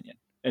my opinion,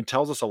 and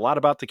tells us a lot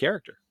about the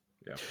character.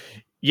 Yeah.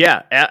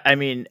 Yeah, I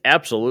mean,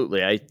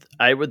 absolutely.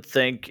 I would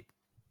think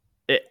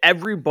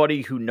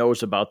everybody who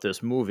knows about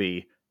this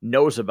movie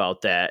knows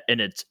about that, and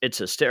it's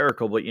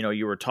hysterical. But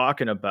you were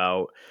talking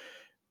about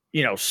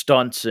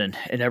stunts and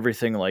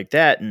everything like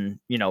that, and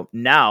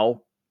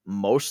now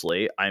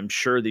mostly I'm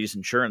sure these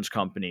insurance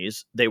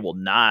companies, they will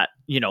not,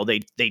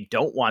 they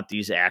don't want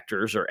these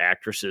actors or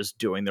actresses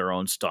doing their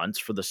own stunts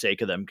for the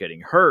sake of them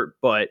getting hurt.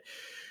 But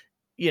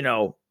you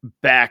know,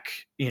 back,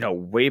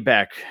 way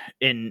back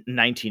in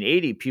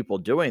 1980, people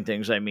doing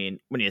things. I mean,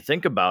 when you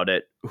think about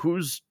it,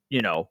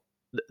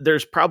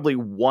 there's probably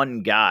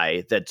one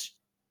guy that's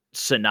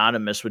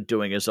synonymous with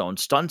doing his own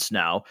stunts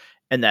now,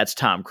 and that's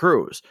Tom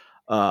Cruise.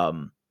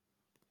 Um,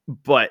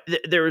 but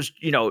there's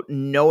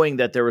knowing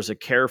that there was a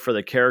care for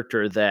the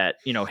character, that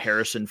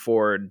Harrison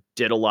Ford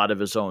did a lot of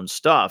his own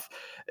stuff.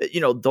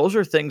 Those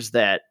are things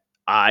that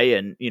I,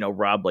 and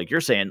Rob, like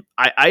you're saying,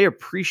 I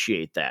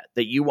appreciate that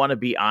you want to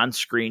be on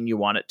screen, you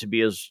want it to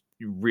be as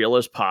real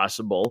as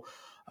possible.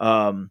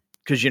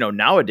 Because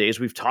nowadays,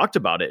 we've talked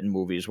about it in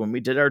movies when we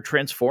did our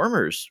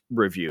Transformers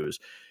reviews.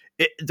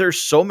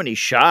 There's so many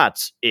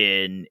shots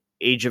in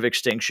Age of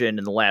Extinction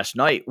and The Last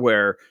Night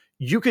where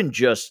you can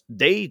just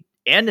they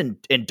and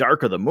in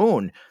Dark of the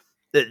Moon,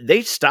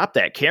 they stop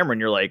that camera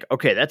and you're like,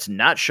 okay, that's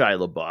not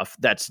Shia LaBeouf,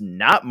 that's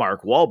not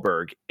Mark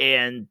Wahlberg,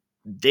 and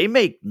they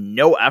make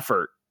no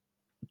effort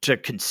to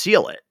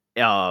conceal it.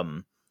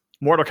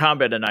 Mortal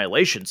Kombat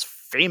Annihilation's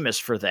famous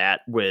for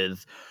that,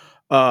 with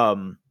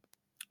um,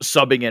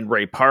 subbing in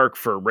Ray Park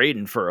for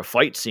Raiden for a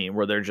fight scene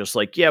where they're just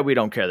like, yeah, we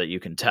don't care that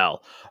you can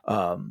tell.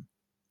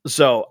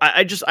 So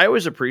I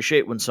always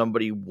appreciate when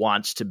somebody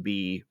wants to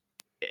be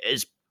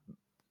as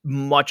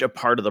much a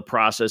part of the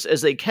process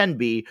as they can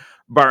be,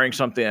 barring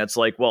something that's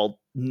like, well,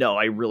 no,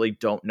 I really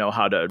don't know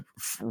how to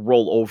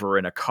roll over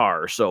in a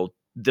car. So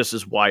this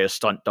is why a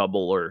stunt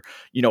double or,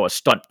 a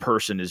stunt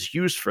person is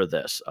used for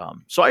this.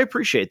 So I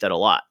appreciate that a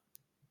lot.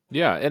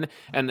 Yeah,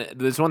 and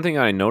there's one thing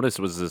I noticed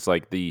was this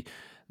like the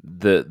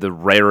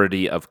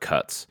rarity of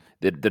cuts.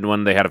 Then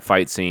when they had a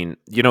fight scene,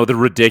 the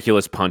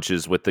ridiculous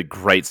punches with the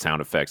great sound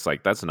effects.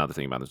 Like that's another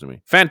thing about this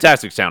movie.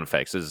 Fantastic sound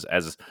effects,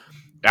 as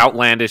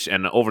outlandish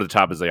and over the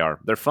top as they are.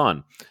 They're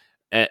fun.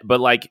 But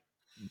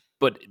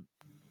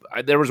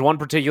there was one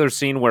particular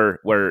scene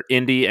where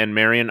Indy and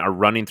Marion are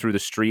running through the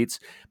streets,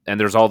 and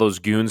there's all those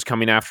goons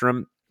coming after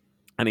him,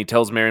 and he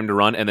tells Marion to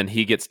run, and then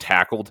he gets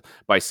tackled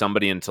by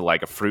somebody into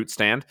like a fruit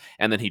stand,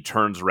 and then he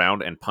turns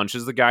around and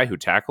punches the guy who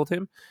tackled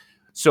him.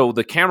 So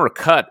the camera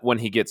cut when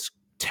he gets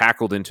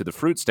tackled into the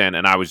fruit stand,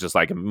 and I was just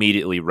like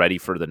immediately ready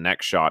for the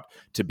next shot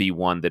to be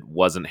one that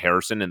wasn't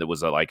Harrison, and that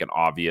was like an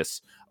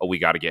obvious, oh, we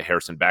got to get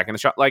Harrison back in the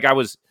shot. Like I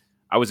was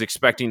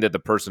expecting that the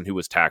person who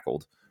was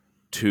tackled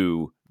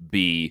to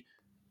be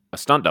a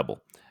stunt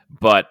double,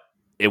 but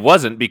it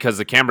wasn't, because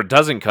the camera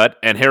doesn't cut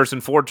and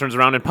Harrison Ford turns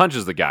around and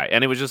punches the guy,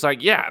 and it was just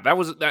like, yeah, that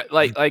was that.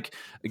 Like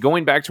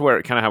going back to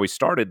where kind of how we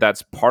started,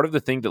 that's part of the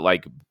thing that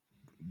like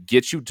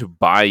gets you to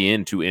buy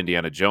into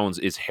Indiana Jones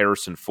is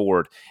Harrison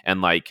Ford,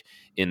 and like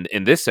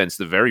in this sense,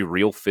 the very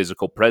real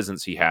physical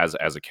presence he has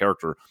as a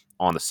character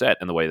on the set,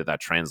 and the way that that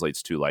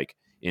translates to like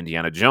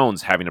Indiana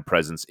Jones having a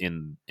presence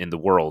in the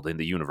world, in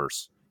the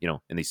universe, in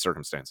these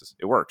circumstances,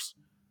 it works.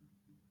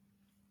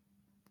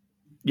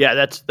 Yeah,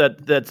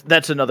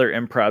 that's another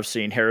improv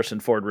scene. Harrison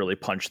Ford really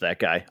punched that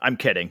guy. I'm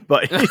kidding,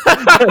 but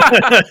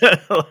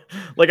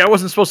like I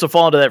wasn't supposed to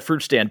fall into that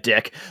fruit stand,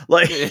 dick.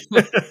 Like,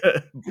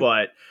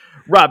 but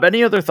Rob,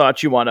 any other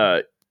thoughts you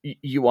wanna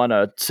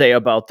say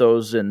about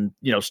those, and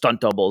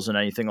stunt doubles and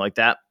anything like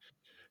that?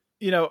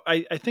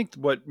 I think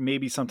what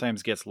maybe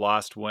sometimes gets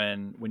lost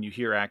when you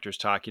hear actors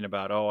talking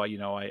about, oh,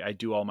 I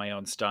do all my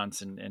own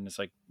stunts, and it's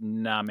like,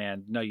 nah,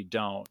 man, no, you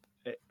don't.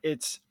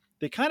 It's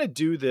they kind of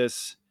do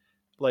this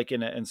like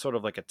in sort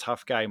of like a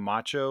tough guy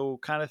macho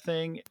kind of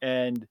thing.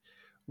 And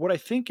what I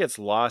think gets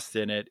lost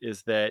in it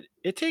is that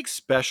it takes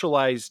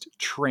specialized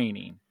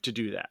training to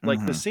do that. Like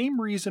the Hmm. same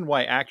reason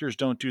why actors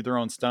don't do their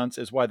own stunts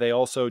is why they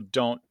also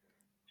don't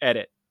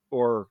edit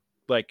or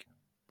like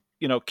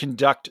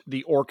conduct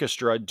the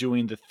orchestra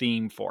doing the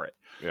theme for it,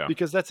 Yeah.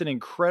 because that's an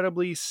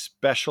incredibly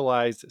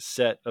specialized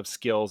set of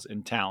skills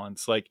and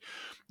talents. Like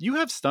you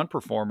have stunt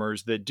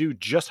performers that do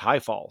just high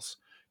falls.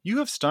 You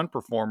have stunt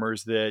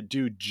performers that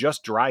do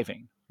just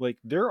driving. Like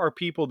there are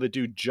people that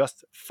do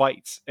just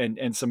fights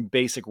and some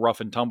basic rough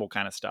and tumble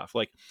kind of stuff.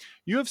 Like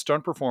you have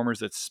stunt performers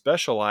that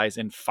specialize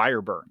in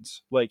fire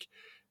burns. Like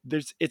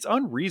it's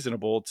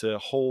unreasonable to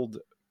hold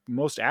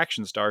most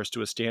action stars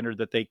to a standard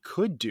that they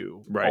could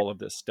do Right. all of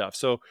this stuff.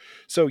 So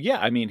yeah,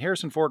 I mean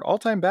Harrison Ford,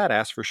 all-time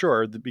badass for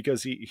sure,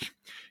 because he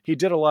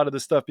did a lot of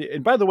this stuff.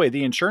 And by the way,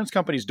 the insurance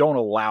companies don't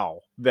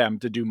allow them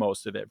to do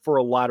most of it for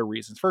a lot of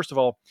reasons. First of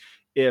all,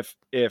 if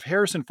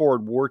Harrison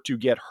Ford were to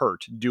get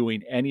hurt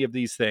doing any of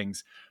these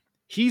things,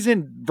 he's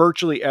in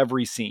virtually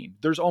every scene.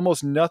 There's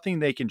almost nothing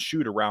they can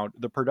shoot around.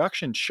 The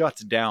production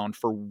shuts down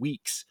for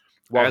weeks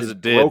while As his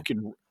it did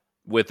broken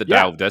with the yeah,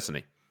 Dial of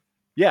Destiny.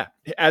 yeah,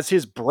 as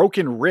his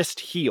broken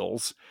wrist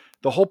heals,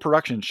 the whole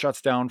production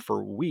shuts down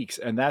for weeks.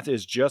 And that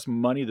is just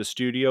money the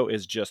studio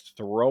is just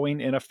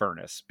throwing in a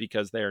furnace,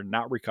 because they are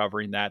not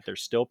recovering that. They're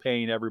still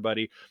paying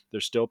everybody.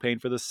 They're still paying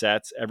for the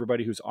sets.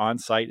 Everybody who's on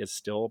site is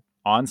still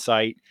on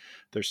site.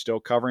 They're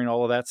still covering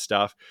all of that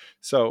stuff.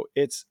 So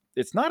it's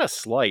not a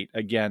slight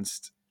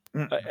against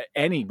Mm.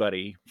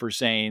 anybody for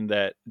saying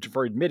that,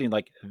 for admitting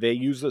like they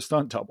use the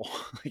stunt double.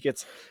 Like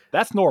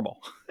that's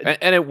normal.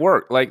 And it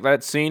worked. Like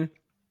that scene,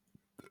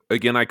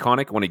 again,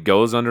 iconic when he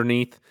goes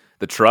underneath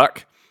the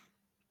truck.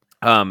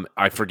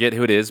 I forget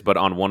who it is, but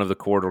on one of the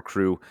corridor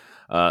crew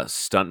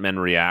stuntmen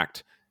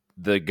react.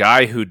 The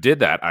guy who did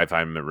that, if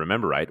I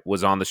remember right,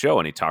 was on the show,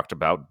 and he talked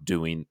about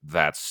doing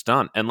that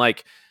stunt. And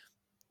like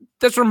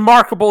that's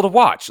remarkable to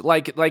watch.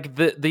 Like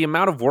the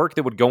amount of work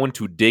that would go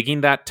into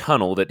digging that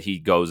tunnel that he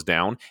goes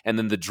down, and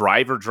then the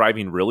driver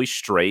driving really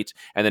straight,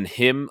 and then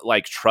him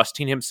like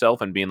trusting himself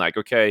and being like,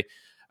 okay,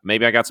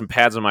 maybe I got some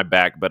pads on my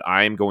back, but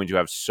I am going to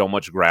have so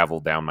much gravel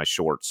down my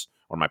shorts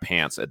or my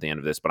pants at the end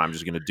of this, but I'm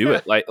just going to do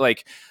it.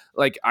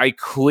 Like I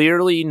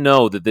clearly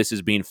know that this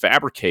is being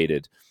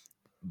fabricated,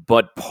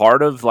 but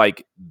part of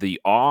like the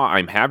awe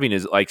I'm having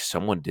is like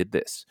someone did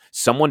this.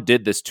 Someone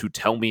did this to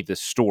tell me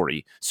this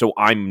story, so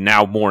I'm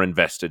now more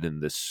invested in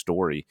this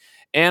story.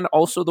 And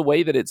also the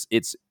way that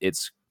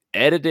it's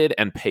edited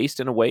and paced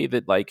in a way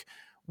that like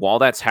while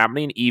that's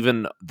happening,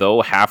 even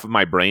though half of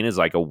my brain is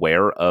like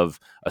aware of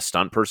a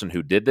stunt person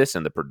who did this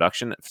and the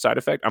production side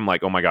effect, I'm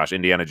like, oh my gosh,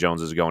 Indiana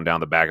Jones is going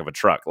down the back of a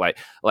truck.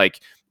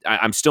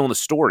 I'm still in the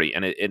story,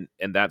 and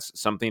that's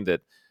something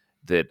that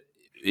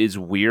is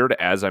weird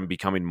as I'm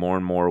becoming more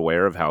and more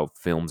aware of how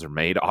films are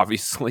made.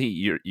 Obviously,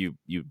 you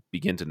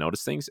begin to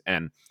notice things.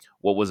 And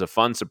what was a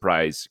fun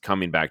surprise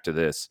coming back to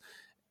this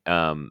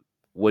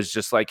was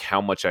just like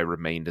how much I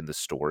remained in the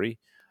story.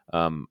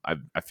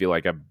 I feel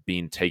like I've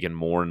been taken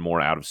more and more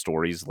out of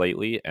stories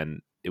lately,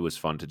 and it was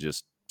fun to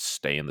just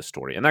stay in the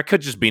story. And that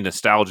could just be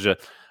nostalgia.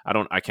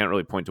 I can't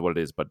really point to what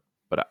it is, but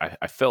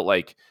I felt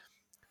like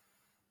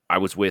I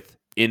was with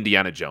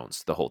Indiana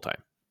Jones the whole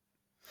time.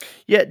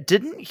 Yeah,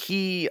 didn't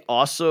he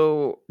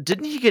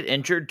get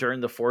injured during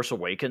The Force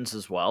Awakens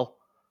as well?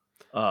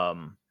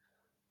 Um,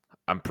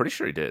 I'm pretty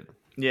sure he did.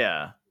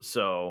 yeah.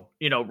 So,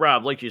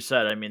 Rob, like you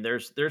said, I mean,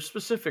 there's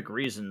specific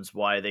reasons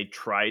why they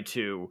try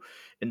to,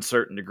 in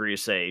certain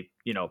degrees, say,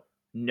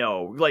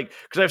 no, like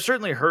because I've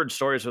certainly heard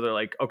stories where they're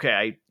like,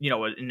 okay,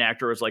 an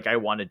actor was like, I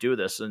want to do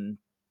this, and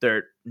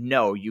they're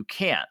no, you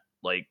can't.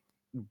 Like,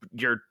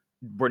 you're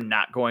we're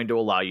not going to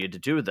allow you to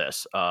do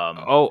this.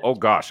 Oh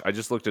gosh, I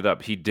just looked it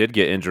up. He did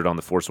get injured on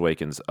The Force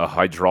Awakens. A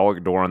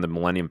hydraulic door on the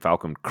Millennium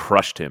Falcon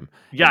crushed him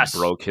and Yes.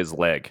 broke his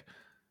leg.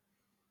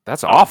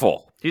 That's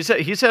awful. He's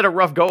had a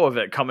rough go of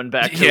it coming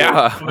back to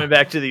Yeah. coming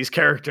back to these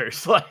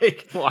characters.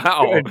 Like,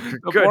 Wow.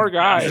 The poor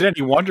guy. Is it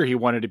any wonder he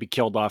wanted to be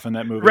killed off in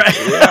that movie? right?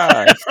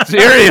 Yeah.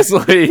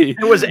 Seriously.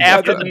 It was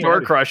after That's the door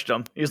funny. crushed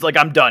him. He's like,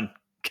 I'm done.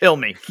 Kill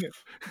me.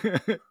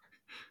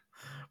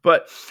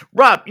 But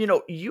Rob,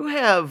 you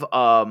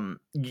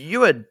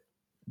had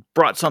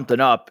brought something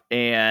up,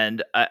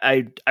 and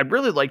I'd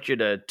really like you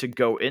to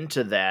go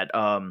into that.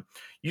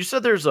 You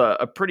said there's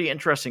a pretty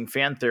interesting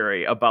fan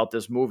theory about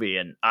this movie,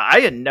 and I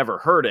had never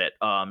heard it.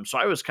 So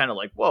I was kind of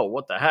like, whoa,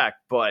 what the heck?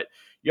 But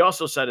you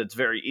also said it's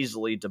very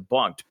easily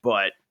debunked.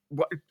 But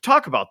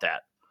talk about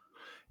that.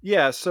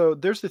 Yeah, so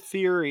there's the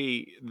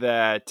theory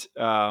that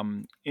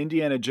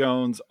Indiana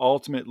Jones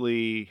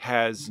ultimately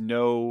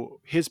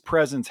his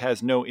presence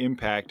has no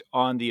impact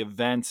on the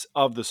events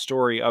of the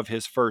story of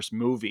his first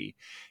movie.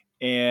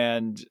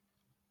 And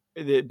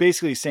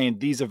basically saying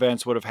these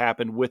events would have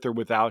happened with or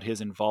without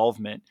his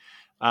involvement.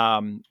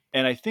 And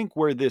I think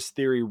where this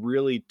theory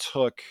really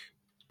took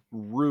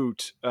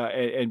root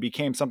and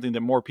became something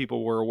that more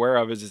people were aware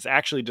of is it's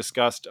actually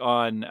discussed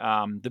on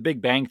The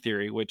Big Bang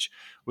Theory, which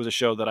was a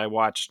show that I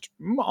watched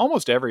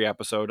almost every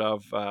episode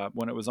of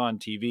when it was on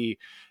TV,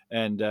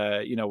 and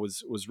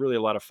was really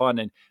a lot of fun.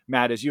 And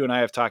Matt, as you and I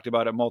have talked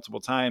about it multiple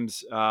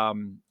times,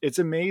 it's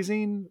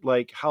amazing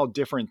like how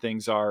different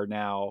things are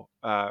now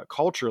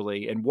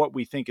culturally, and what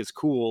we think is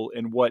cool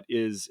and what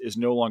is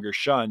no longer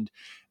shunned.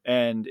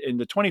 And in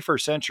the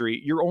 21st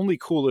century, you're only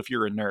cool if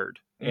you're a nerd.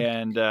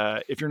 Mm.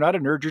 And if you're not a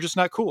nerd, you're just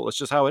not cool. It's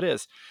just how it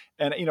is.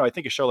 And, I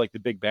think a show like The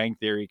Big Bang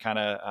Theory kind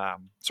of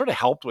sort of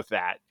helped with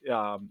that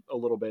a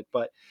little bit.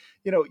 But,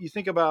 you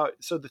think about,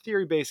 so the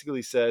theory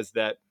basically says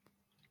that,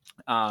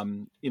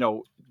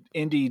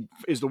 Indy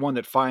is the one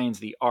that finds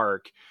the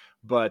Ark,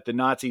 but the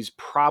Nazis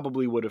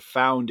probably would have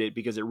found it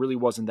because it really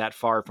wasn't that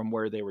far from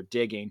where they were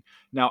digging.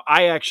 Now,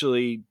 I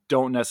actually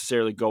don't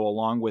necessarily go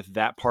along with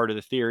that part of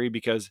the theory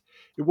because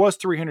it was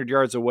 300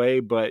 yards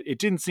away, but it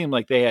didn't seem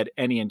like they had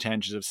any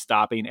intentions of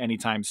stopping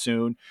anytime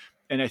soon.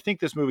 And I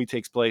think this movie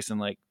takes place in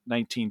like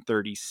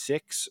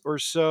 1936 or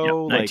Yep, so.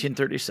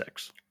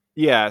 1936.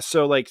 Yeah,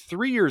 so like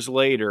 3 years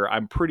later,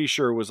 I'm pretty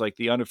sure it was like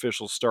the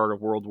unofficial start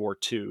of World War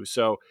II.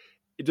 So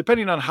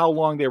depending on how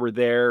long they were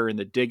there in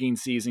the digging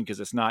season, because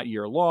it's not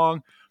year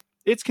long,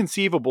 it's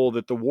conceivable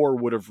that the war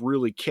would have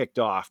really kicked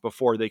off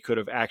before they could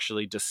have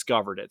actually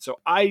discovered it. So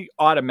I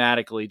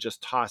automatically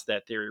just tossed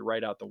that theory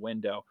right out the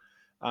window.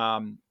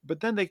 But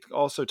then they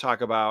also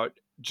talk about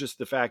just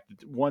the fact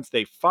that once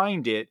they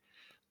find it,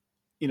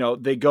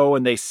 they go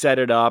and they set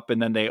it up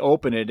and then they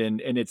open it,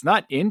 and it's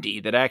not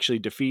Indy that actually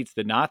defeats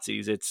the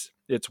Nazis.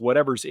 It's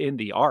whatever's in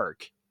the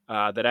Ark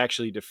that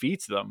actually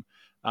defeats them.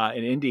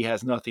 And Indy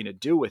has nothing to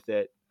do with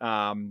it.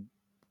 And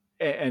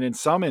in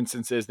some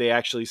instances, they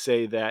actually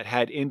say that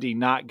had Indy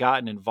not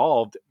gotten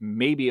involved,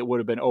 maybe it would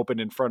have been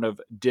opened in front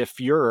of De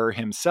Fuhrer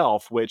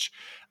himself, which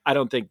I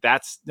don't think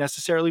that's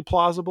necessarily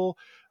plausible.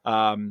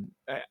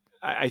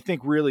 I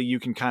think really you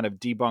can kind of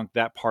debunk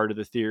that part of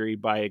the theory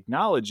by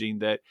acknowledging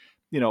that,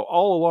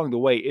 all along the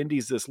way,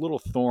 Indy's this little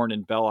thorn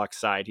in Belloc's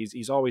side.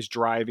 He's always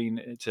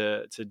driving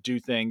to do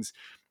things.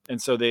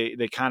 And so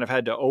they kind of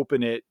had to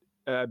open it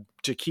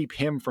to keep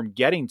him from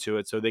getting to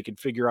it so they could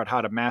figure out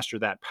how to master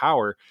that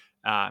power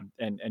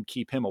and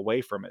keep him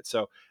away from it.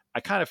 So I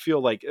kind of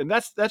feel like, and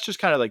that's just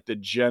kind of like the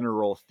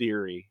general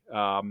theory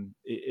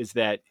is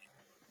that,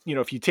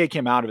 if you take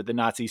him out of it, the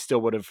Nazis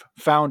still would have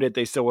found it.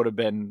 They still would have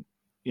been,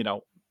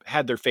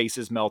 had their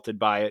faces melted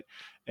by it,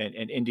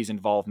 and Indy's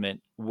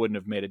involvement wouldn't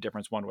have made a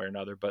difference one way or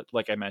another. But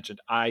like I mentioned,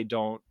 I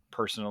don't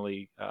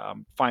personally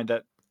find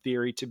that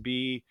theory to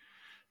be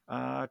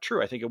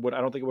true. I don't think it would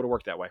have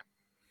worked that way.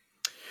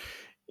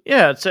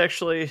 Yeah,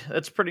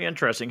 that's pretty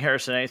interesting.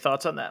 Harrison, any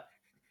thoughts on that?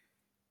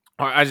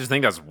 I just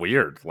think that's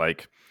weird.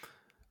 Like,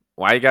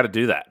 why you got to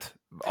do that?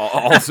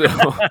 Also,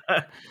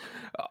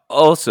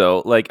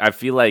 also, like, I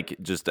feel like,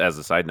 just as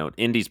a side note,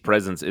 Indy's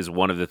presence is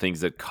one of the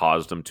things that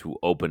caused him to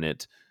open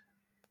it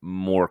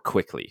more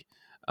quickly.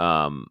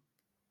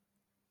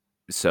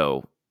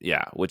 So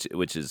yeah,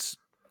 which is,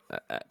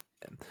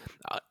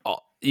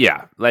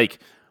 yeah, like,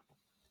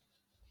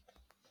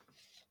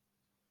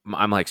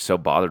 I'm like so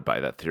bothered by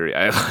that theory.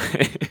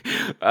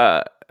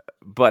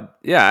 But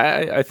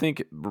yeah, I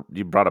think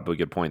you brought up a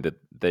good point that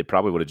they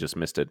probably would have just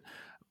missed it.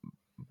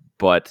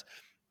 But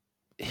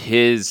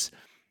his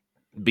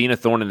being a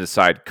thorn in his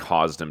side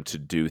caused him to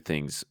do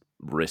things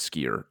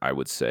riskier, I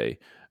would say.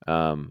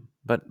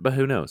 But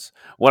who knows?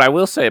 What I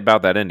will say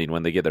about that ending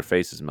when they get their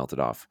faces melted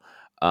off,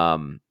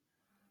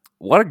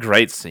 what a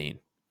great scene.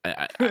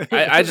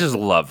 I just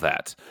love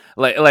that.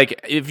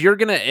 Like if you're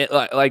gonna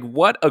like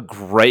what a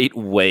great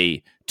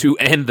way to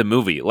end the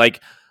movie.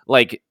 Like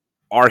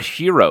our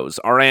heroes,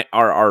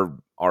 our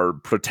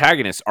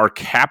protagonists are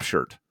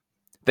captured.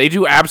 They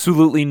do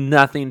absolutely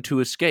nothing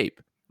to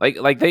escape.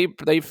 Like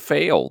they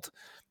failed.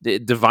 The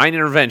divine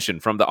intervention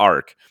from the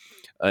Ark,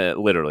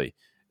 literally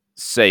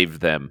saved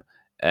them.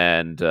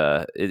 And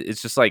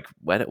it's just like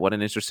what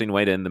an interesting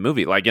way to end the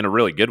movie, like in a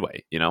really good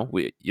way. You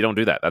don't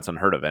do that. That's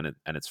unheard of, and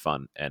it's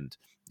fun. And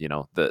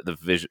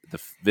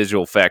the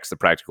visual effects, the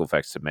practical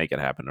effects to make it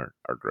happen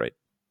are great.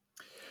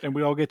 And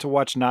we all get to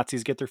watch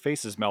Nazis get their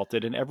faces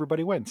melted, and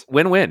everybody wins.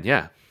 Win-win,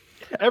 yeah.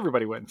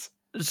 Everybody wins.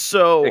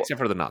 So, except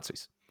for the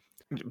Nazis.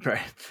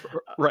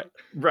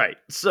 Right.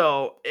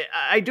 So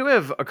I do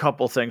have a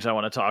couple things I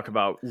want to talk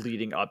about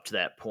leading up to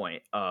that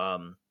point.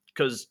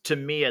 Because to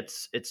me,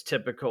 it's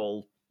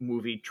typical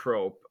movie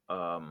trope,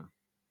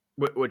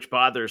 which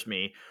bothers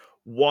me.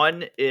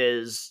 One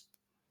is,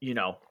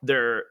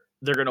 they're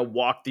gonna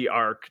walk the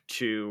Ark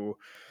to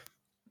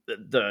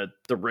the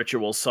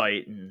ritual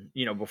site, and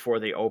before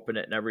they open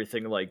it and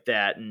everything like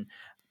that. And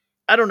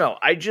I don't know.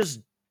 I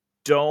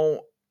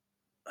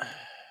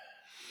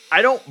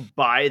don't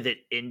buy that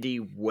Indy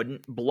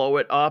wouldn't blow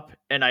it up,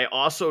 and I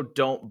also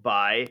don't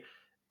buy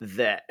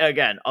that,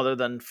 again, other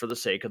than for the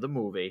sake of the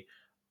movie.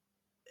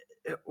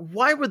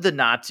 Why would the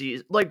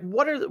Nazis, like,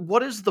 what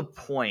is the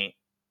point?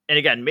 And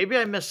again, maybe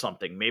I missed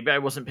something. Maybe I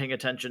wasn't paying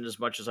attention as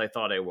much as I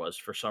thought I was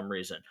for some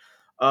reason.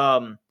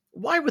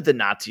 why would the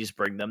Nazis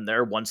bring them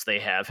there once they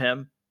have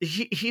him?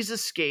 He's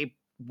escaped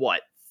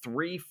what,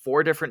 3,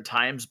 4 different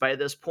times by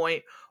this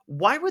point.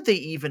 Why would they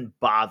even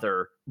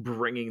bother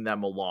bringing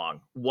them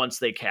along once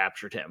they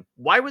captured him?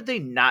 Why would they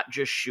not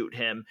just shoot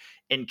him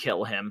and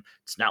kill him?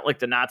 It's not like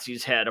the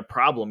Nazis had a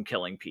problem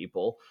killing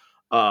people.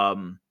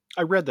 Um,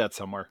 I read that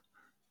somewhere.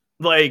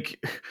 like,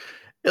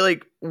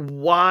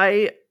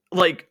 why?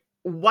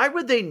 Why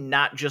would they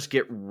not just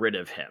get rid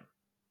of him?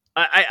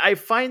 I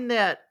find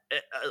that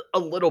a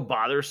little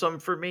bothersome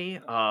for me.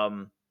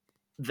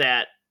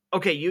 That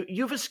okay,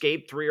 you've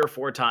escaped 3 or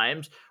 4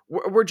 times.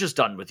 We're just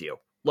done with you.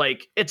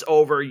 Like, it's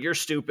over. You're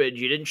stupid.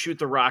 You didn't shoot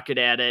the rocket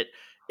at it.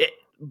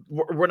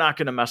 We're not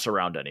going to mess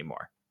around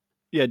anymore.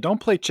 Yeah, don't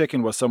play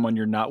chicken with someone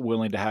you're not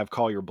willing to have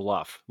call your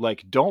bluff.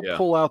 Like, don't Yeah.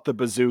 pull out the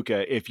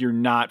bazooka if you're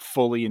not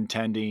fully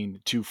intending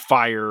to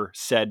fire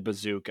said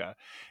bazooka.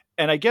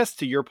 And I guess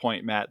to your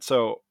point, Matt,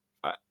 so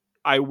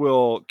I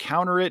will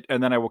counter it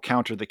and then I will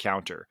counter the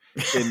counter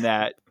in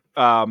that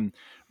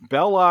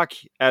Belloc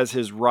as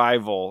his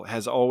rival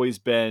has always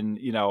been,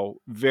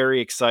 very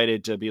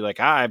excited to be like,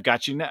 I've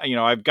got you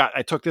now.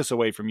 I took this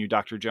away from you,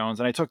 Dr. Jones,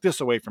 and I took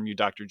this away from you,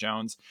 Dr.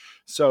 Jones.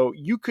 So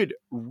you could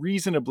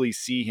reasonably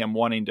see him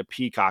wanting to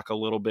peacock a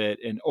little bit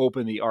and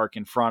open the arc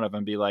in front of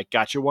him, be like,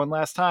 got you one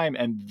last time.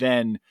 And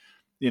then,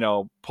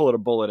 pull a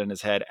bullet in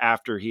his head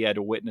after he had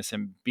to witness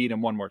him beat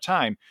him one more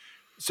time.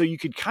 So you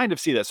could kind of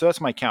see that. So that's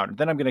my counter.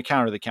 Then I'm going to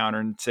counter the counter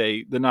and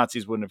say the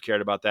Nazis wouldn't have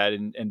cared about that.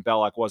 And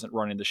Belloc wasn't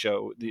running the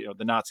show. The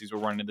Nazis were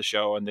running the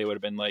show and they would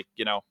have been like,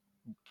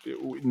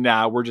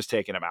 nah, we're just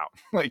taking him out.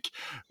 Like,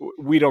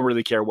 we don't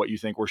really care what you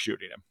think, we're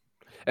shooting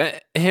him.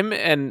 Him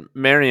and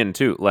Marion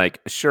too.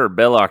 Like, sure,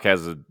 Belloc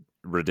has a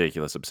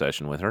ridiculous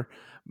obsession with her,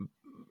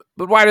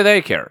 but why do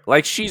they care?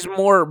 Like, she's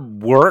more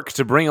work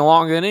to bring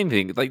along than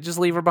anything. Like, just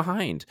leave her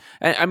behind.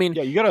 I mean,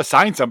 yeah, you got to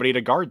assign somebody to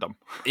guard them.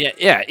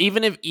 Yeah.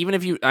 Even if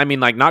you, I mean,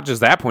 like, not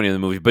just that point in the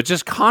movie, but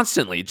just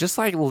constantly, just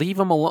like leave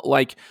them alone.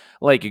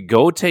 Like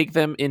go take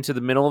them into the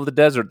middle of the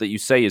desert that you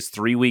say is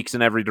 3 weeks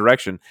in every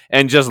direction,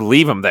 and just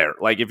leave them there.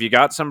 Like, if you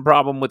got some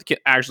problem with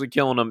actually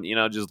killing them,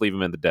 just leave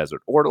them in the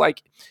desert. Or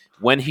like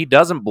when he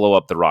doesn't blow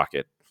up the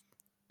rocket,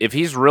 if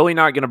he's really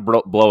not going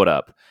to blow it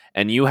up,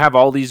 and you have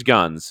all these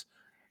guns.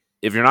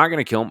 If you're not going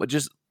to kill him,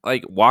 just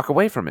like walk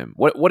away from him.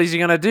 What is he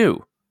going to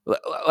do?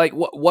 Like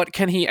what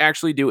can he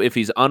actually do if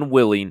he's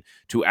unwilling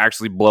to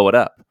actually blow it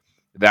up?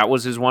 That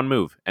was his one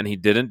move, and he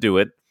didn't do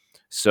it.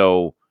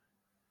 So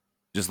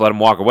just let him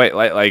walk away.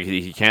 Like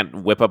he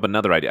can't whip up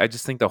another idea. I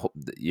just think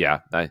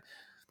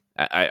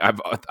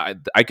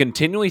I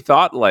continually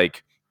thought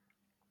like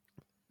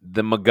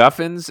the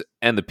MacGuffins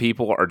and the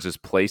people are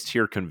just placed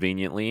here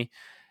conveniently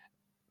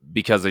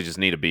because they just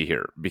need to be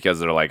here because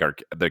they're like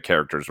the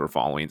characters we're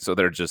following. So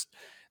they're just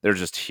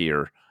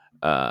here.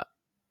 I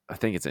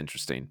think it's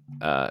interesting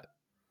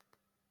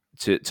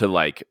to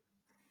like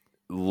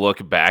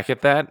look back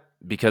at that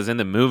because in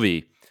the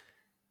movie,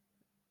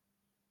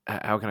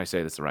 how can I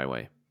say this the right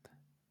way?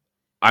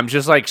 I'm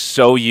just like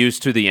so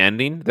used to the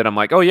ending that I'm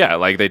like, oh yeah,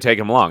 like they take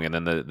him along and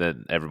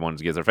then everyone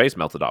gets their face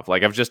melted off.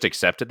 Like I've just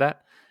accepted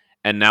that,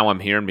 and now I'm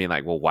here and being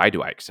like, well, why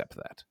do I accept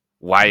that?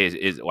 Why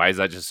is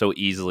that just so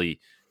easily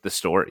the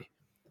story?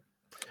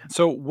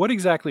 So what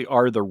exactly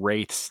are the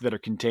wraiths that are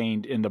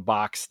contained in the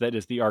box that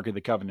is the Ark of the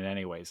Covenant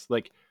anyways?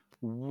 Like,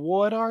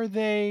 what are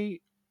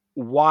they?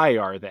 Why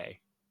are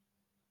they?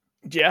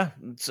 Yeah,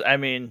 did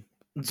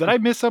I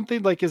miss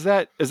something? Like, is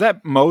that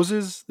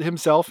Moses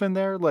himself in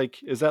there?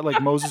 Like, is that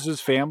like Moses's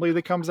family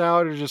that comes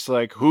out and just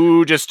like,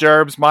 who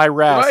disturbs my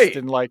rest? Right.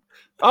 And like,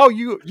 oh,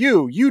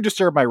 you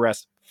disturb my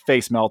rest,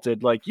 face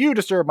melted. Like, you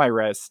disturb my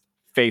rest,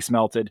 face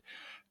melted.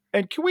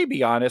 And can we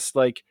be honest?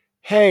 Like,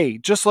 hey,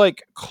 just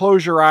like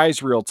close your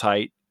eyes real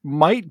tight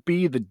might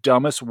be the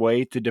dumbest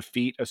way to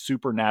defeat a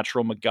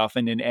supernatural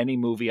MacGuffin in any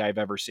movie I've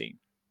ever seen.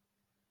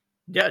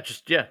 Yeah,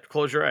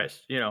 close your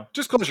eyes.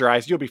 Just close your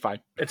eyes, you'll be fine.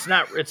 It's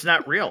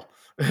not real.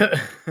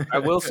 I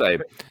will say,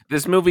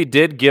 this movie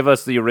did give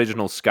us the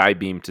original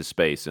Skybeam to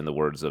space, in the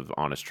words of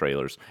Honest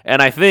Trailers,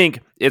 and I think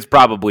it's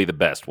probably the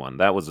best one.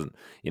 That was, that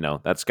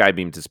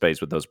Skybeam to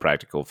space with those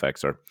practical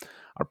effects are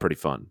pretty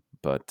fun.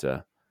 But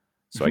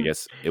so I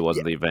guess it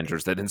wasn't the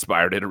Avengers that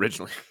inspired it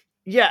originally.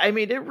 Yeah, I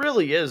mean, it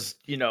really is.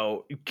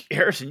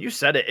 Harrison, you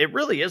said it. It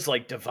really is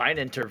like divine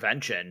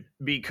intervention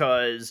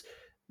because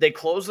they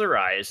close their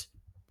eyes.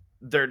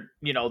 They're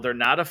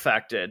not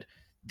affected.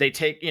 They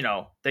take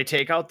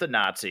out the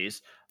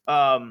Nazis.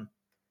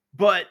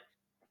 But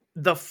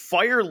the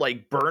fire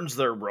like burns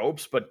their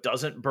ropes, but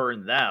doesn't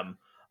burn them.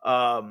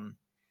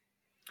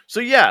 So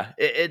yeah,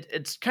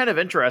 it's kind of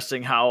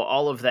interesting how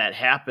all of that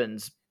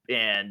happens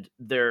and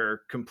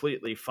they're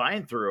completely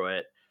fine through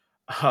it.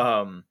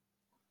 That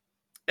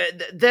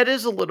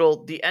is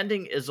the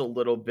ending is a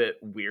little bit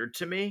weird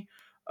to me.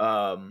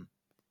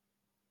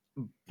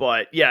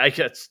 But yeah, I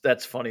guess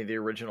that's funny. The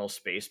original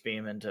space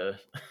beam into.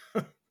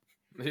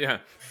 Yeah.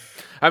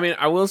 I mean,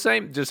 I will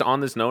say, just on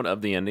this note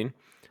of the ending,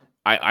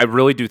 I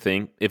really do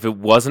think if it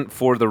wasn't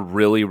for the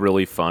really,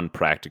 really fun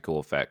practical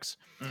effects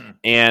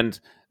and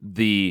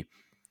the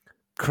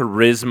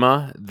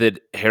charisma that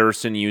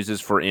Harrison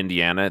uses for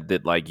Indiana,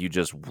 that like you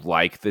just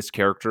like this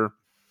character,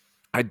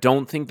 I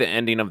don't think the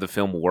ending of the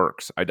film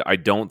works. I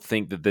don't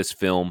think that this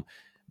film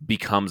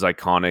becomes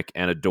iconic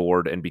and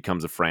adored and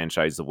becomes a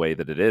franchise the way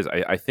that it is.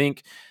 I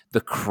think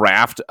the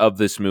craft of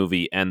this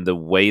movie and the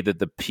way that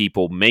the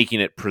people making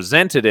it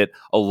presented it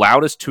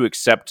allowed us to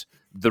accept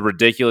the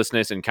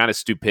ridiculousness and kind of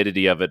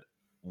stupidity of it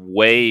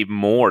way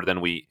more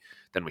than we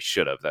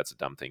should have. That's a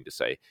dumb thing to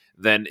say.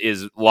 Than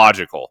is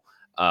logical.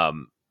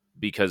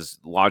 Because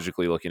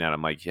logically looking at it,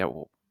 I'm like, yeah,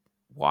 well,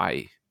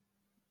 why?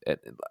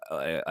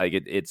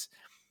 It's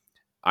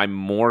I'm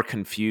more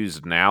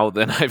confused now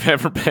than I've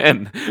ever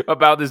been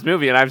about this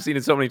movie, and I've seen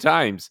it so many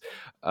times.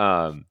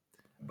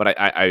 But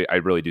I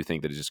really do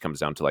think that it just comes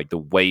down to like the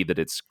way that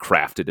it's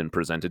crafted and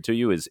presented to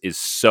you is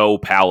so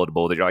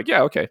palatable that you're like,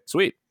 yeah, okay,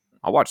 sweet.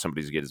 I'll watch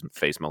somebody get his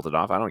face melted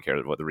off. I don't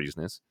care what the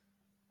reason is.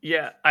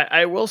 Yeah,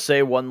 I will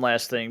say one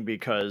last thing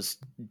because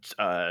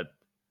uh,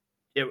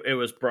 it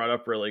was brought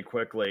up really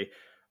quickly.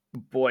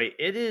 Boy,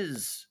 it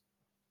is,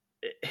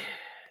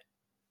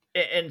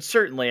 and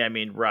certainly, I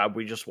mean, Rob,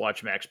 we just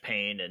watched Max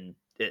Payne, and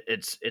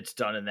it's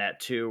done in that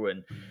too,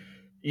 and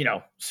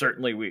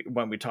certainly we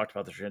when we talked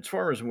about the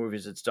Transformers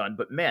movies, it's done.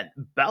 But man,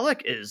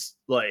 Bellic is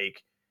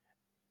like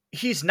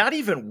he's not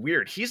even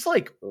weird. He's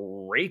like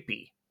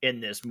rapey in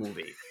this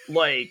movie.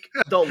 Like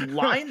the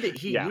line that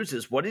he Yeah.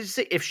 uses, what did he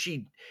say? If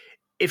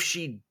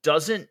she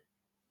doesn't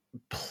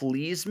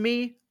please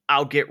me,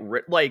 I'll get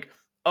rid. Like,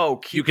 oh,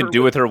 You keep can her do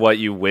with with her what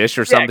you wish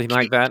or yeah, something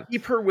like that.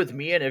 keep her with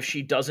me, and if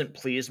she doesn't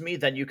please me,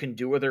 then you can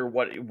do with her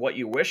what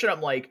you wish. And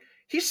I'm like,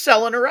 he's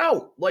selling her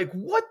out. Like,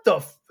 what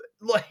the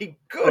like?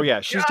 Oh Good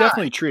yeah, she's God!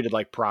 definitely treated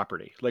like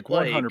property, like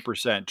Like,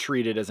 100%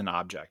 treated as an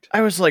object.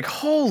 I was like,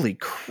 holy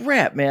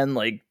crap, man!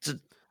 Like,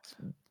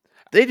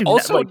 they do not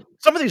Also, like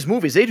some of these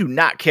movies. They do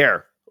not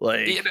care.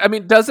 Like, I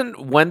mean,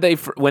 doesn't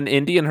when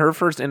Indy and her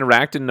first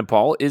interact in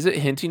Nepal, is it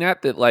hinting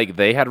at that like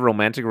they had a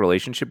romantic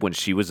relationship when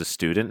she was a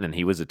student and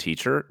he was a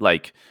teacher?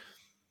 Like,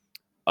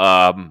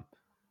 um,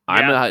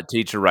 I'm yeah, a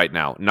teacher right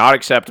now, not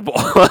acceptable.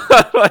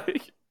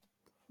 Like,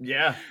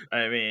 yeah.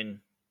 I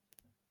mean,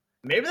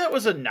 maybe that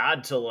was a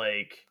nod to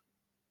like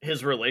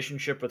his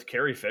relationship with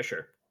Carrie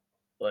Fisher.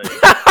 Like,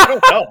 I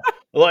don't know.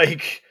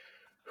 Like,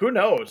 who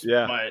knows?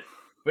 Yeah.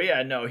 But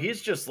yeah, no,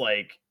 he's just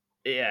like,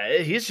 yeah,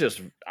 he's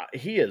just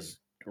he is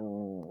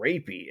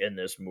rapey in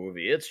this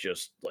movie. It's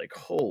just like,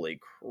 holy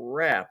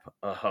crap.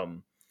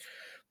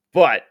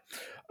 But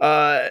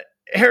uh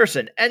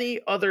Harrison, any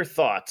other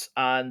thoughts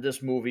on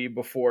this movie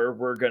before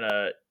we're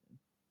gonna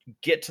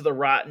get to the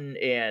rotten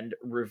and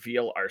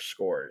reveal our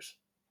scores?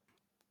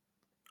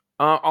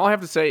 all I have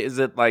to say is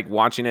that, like,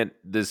 watching it,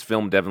 this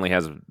film definitely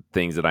has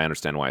things that I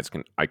understand why it's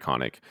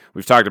iconic.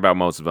 We've talked about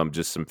most of them,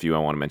 just some few I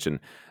want to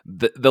mention.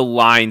 The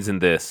lines in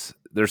this,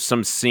 there's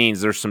some scenes,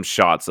 there's some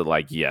shots that,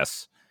 like,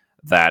 yes,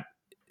 that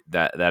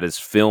that is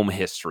film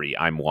history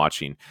I'm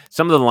watching.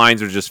 Some of the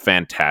lines are just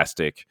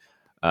fantastic.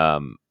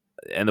 Um,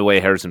 and the way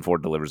Harrison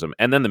Ford delivers them,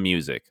 and then the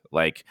music,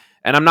 like,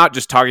 and I'm not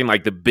just talking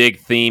like the big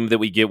theme that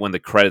we get when the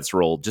credits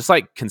roll, just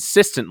like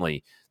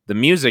consistently the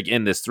music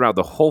in this throughout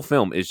the whole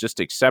film is just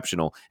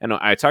exceptional. And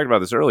I talked about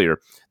this earlier,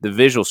 the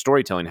visual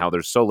storytelling, how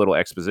there's so little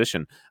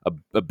exposition.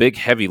 A big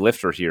heavy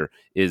lifter here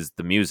is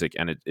the music,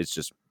 and it's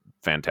just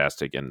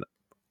fantastic and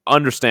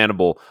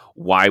understandable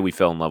why we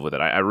fell in love with it.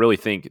 I really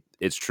think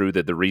it's true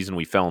that the reason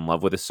we fell in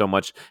love with it so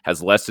much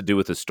has less to do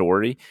with the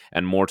story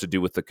and more to do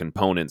with the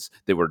components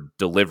that were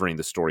delivering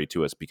the story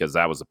to us, because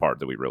that was the part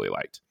that we really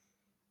liked.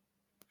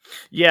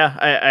 Yeah,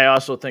 I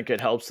also think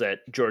it helps that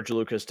George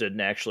Lucas didn't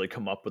actually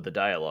come up with the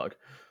dialogue.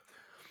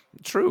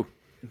 True.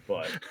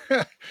 But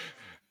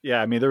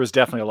Yeah, I mean, there was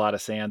definitely a lot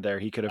of sand there.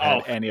 He could have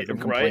had any of them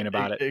complain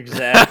about it.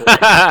 Exactly.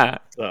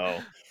 So,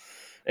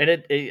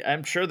 and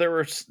I'm sure there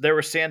was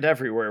sand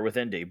everywhere with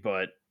Indy,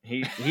 but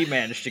he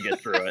managed to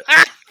get through it.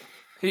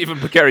 He even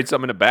carried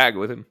some in a bag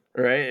with him.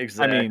 Right?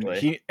 I mean,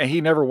 Exactly.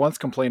 he never once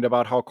complained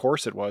about how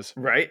coarse it was.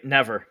 Right?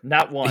 Never.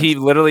 Not once. He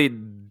literally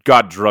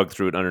got drugged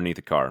through it underneath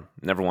the car.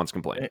 Never once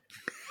complained.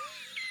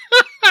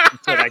 He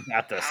said, I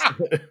got this.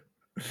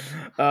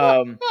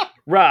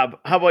 Rob,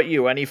 how about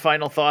you? Any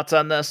final thoughts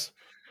on this?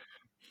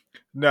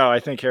 No, I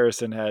think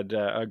Harrison had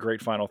a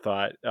great final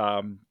thought.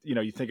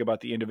 You think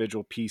about the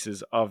individual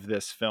pieces of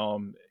this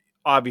film,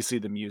 obviously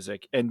the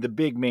music and the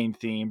big main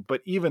theme,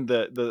 but even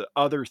the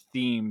other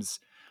themes.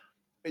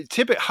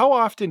 How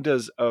often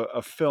does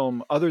a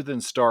film other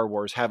than Star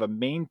Wars have a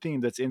main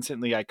theme that's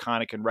instantly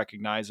iconic and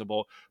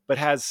recognizable, but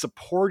has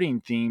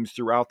supporting themes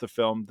throughout the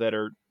film that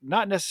are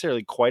not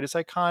necessarily quite as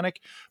iconic,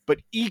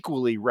 but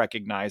equally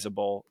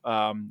recognizable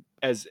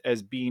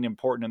as being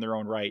important in their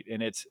own right?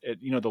 And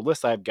the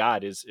list I've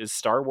got is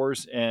Star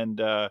Wars and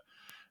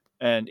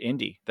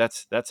Indy.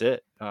 That's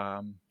it.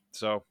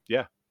 So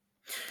yeah.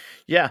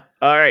 Yeah.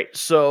 All right.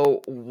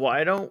 So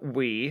why don't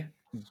we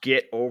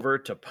get over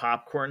to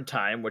popcorn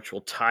time, which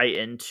will tie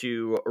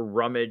into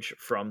rummage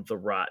from the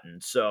rotten.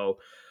 So,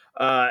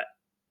 uh,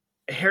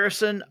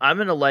 Harrison, I'm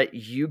going to let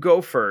you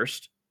go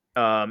first.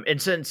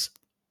 And since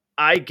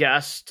I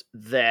guessed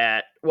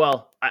that,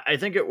 well, I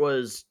think it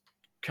was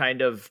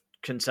kind of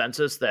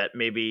consensus that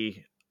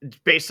maybe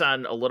based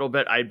on a little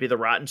bit, I'd be the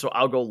rotten. So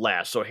I'll go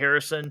last. So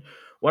Harrison,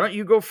 why don't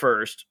you go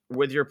first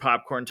with your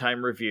popcorn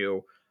time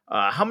review?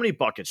 How many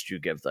buckets do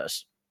you give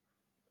this?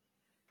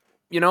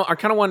 I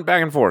kind of went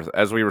back and forth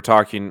as we were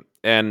talking,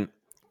 and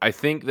I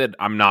think that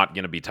I'm not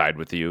going to be tied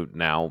with you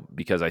now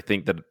because I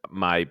think that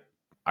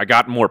I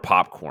got more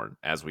popcorn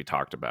as we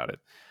talked about it.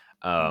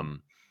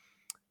 Um,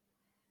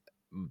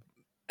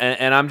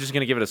 and I'm just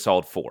going to give it a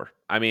solid 4.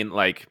 I mean,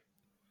 like,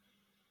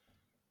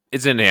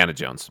 it's Indiana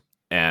Jones,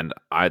 and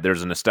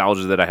there's a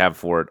nostalgia that I have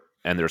for it,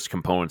 and there's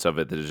components of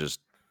it that is just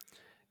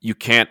you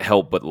can't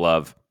help but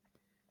love.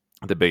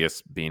 The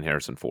biggest being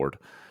Harrison Ford.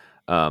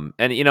 And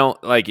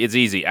like it's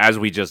easy as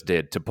we just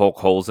did to poke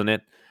holes in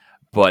it,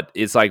 but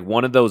it's like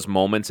one of those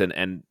moments,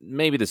 and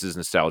maybe this is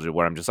nostalgia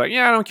where I'm just like,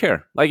 yeah, I don't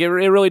care. Like it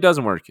really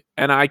doesn't work,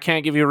 and I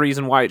can't give you a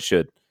reason why it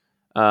should.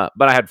 But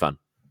I had fun,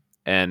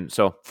 and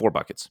so 4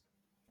 buckets.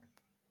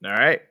 All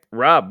right,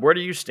 Rob, where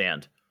do you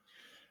stand?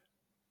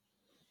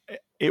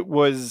 It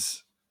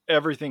was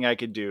everything I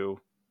could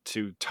do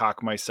to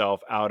talk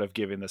myself out of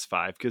giving this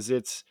 5 because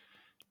it's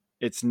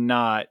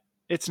not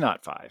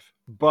 5,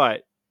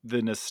 but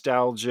the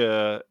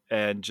nostalgia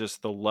and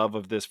just the love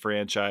of this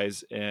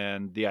franchise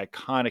and the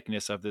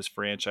iconicness of this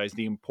franchise,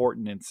 the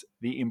importance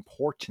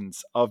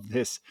of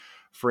this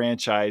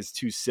franchise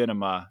to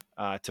cinema,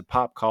 to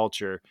pop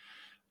culture.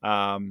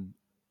 I'm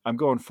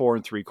going 4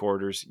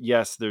 3/4.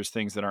 Yes, there's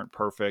things that aren't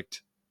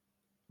perfect,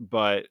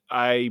 but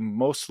I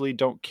mostly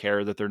don't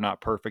care that they're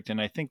not perfect.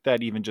 And I think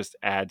that even just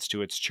adds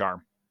to its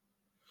charm.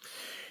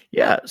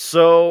 Yeah,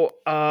 so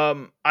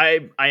I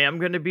am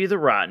going to be the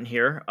rotten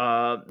here.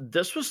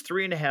 This was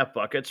 3.5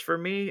 buckets for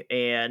me,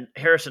 and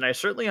Harrison, I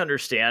certainly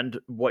understand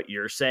what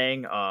you're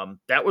saying.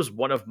 That was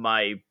one of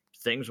my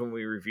things when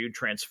we reviewed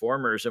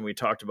Transformers and we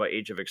talked about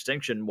Age of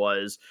Extinction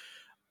was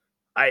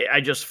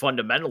I just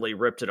fundamentally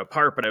ripped it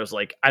apart, but I was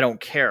like, I don't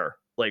care.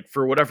 Like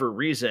for whatever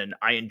reason,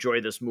 I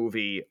enjoy this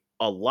movie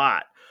a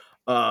lot.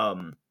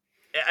 Um,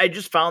 I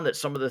just found that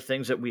some of the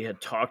things that we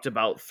had talked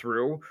about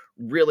through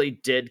really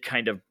did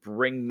kind of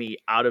bring me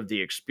out of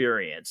the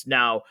experience.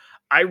 Now,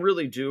 I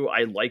really do.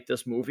 I like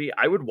this movie.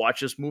 I would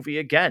watch this movie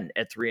again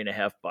at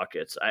 3.5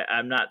 buckets.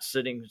 I'm not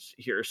sitting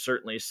here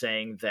certainly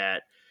saying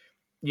that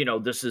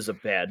this is a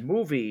bad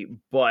movie,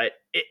 but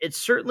it's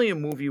certainly a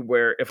movie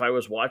where if I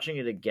was watching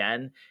it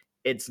again,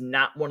 it's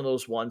not one of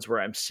those ones where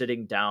I'm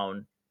sitting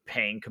down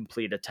paying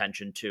complete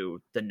attention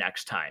to the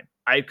next time.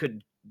 I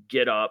could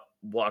get up,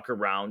 walk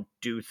around,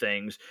 do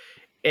things,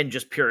 and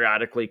just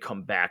periodically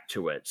come back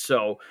to it.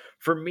 So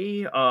for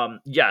me,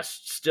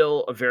 yes,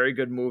 still a very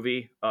good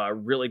movie.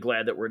 Really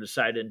glad that we're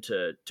deciding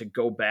to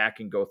go back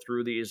and go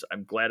through these.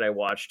 I'm glad I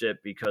watched it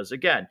because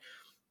again,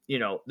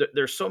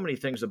 there's so many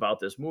things about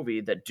this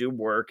movie that do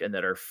work and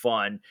that are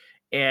fun.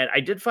 And I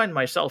did find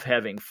myself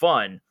having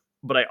fun,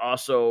 but I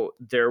also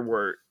there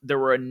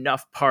were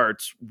enough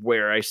parts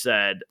where I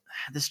said,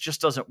 this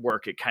just doesn't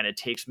work. It kind of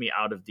takes me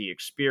out of the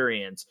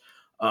experience.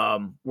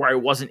 Where I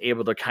wasn't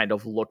able to kind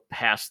of look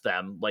past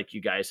them like you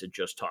guys had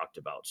just talked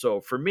about.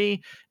 So for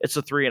me, it's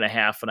a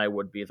 3.5, and I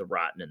would be the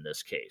rotten in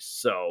this case.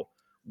 So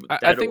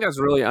I think that's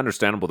really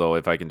understandable, though.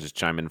 If I can just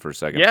chime in for a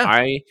second,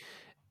 yeah.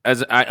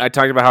 As I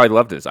talked about how I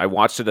loved this. I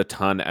watched it a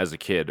ton as a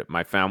kid.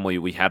 My family,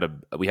 we had a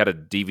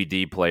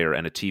DVD player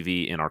and a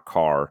TV in our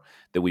car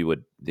that we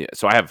would.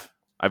 So I have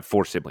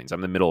 4 siblings.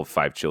 I'm the middle of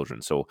 5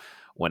 children. So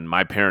when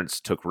my parents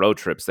took road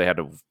trips, they had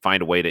to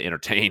find a way to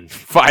entertain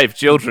 5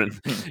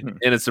 children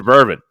in a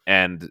Suburban,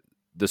 and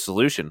the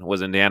solution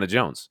was Indiana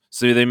Jones.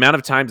 So the amount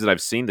of times that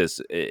I've seen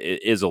this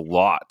is a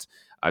lot.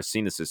 I've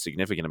seen this a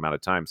significant amount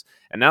of times,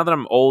 and now that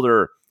I'm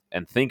older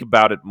and think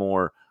about it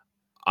more,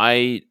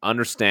 I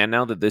understand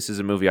now that this is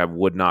a movie I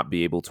would not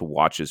be able to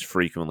watch as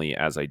frequently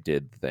as I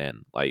did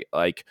then.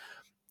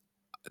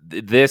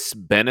 This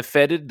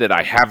benefited that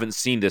I haven't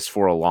seen this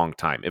for a long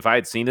time. If I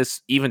had seen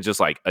this even just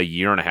like a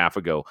year and a half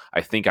ago,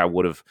 I think I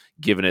would have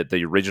given it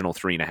the original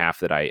 3.5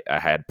 that I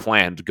had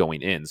planned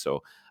going in.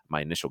 So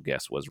my initial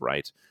guess was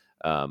right.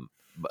 But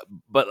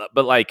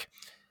like,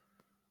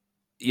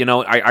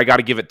 I got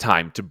to give it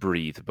time to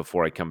breathe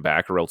before I come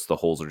back, or else the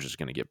holes are just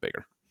going to get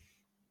bigger.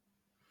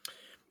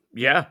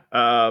 Yeah.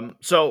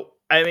 So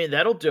I mean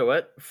that'll do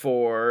it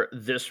for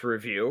this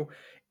review.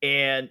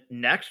 And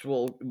next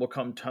will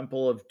come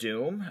Temple of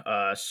Doom.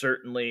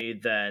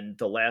 Certainly then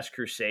The Last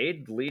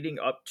Crusade, leading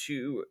up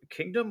to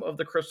Kingdom of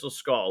the Crystal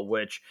Skull,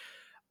 which,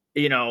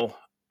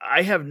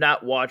 I have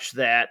not watched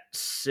that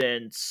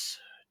since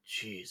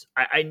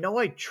I know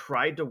I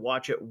tried to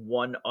watch it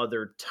one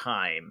other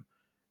time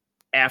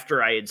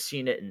after I had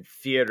seen it in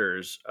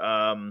theaters.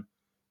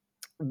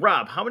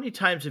 Rob, how many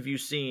times have you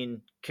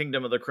seen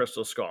Kingdom of the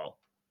Crystal Skull?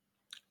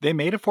 They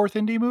made a 4th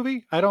indie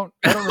movie? I don't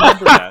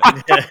remember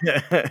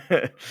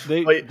that.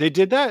 They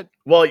did that?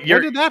 Well,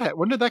 when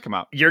did that come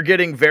out? You're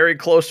getting very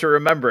close to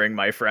remembering,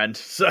 my friend.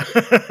 So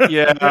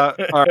yeah.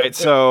 All right.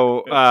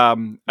 So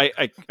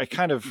I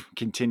kind of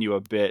continue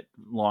a bit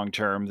long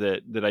term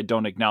that I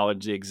don't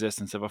acknowledge the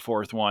existence of a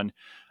 4th one.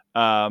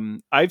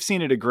 I've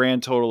seen it a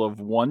grand total of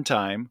one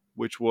time,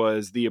 which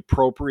was the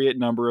appropriate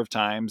number of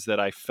times that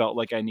I felt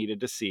like I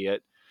needed to see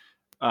it.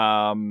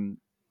 Um,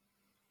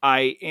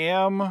 I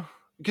am,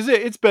 because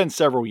it's been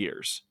several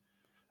years.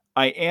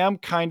 I am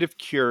kind of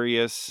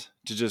curious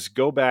to just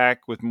go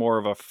back with more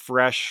of a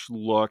fresh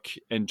look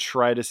and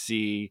try to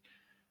see,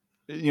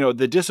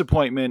 the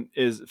disappointment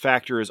is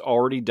factor is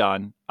already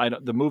done.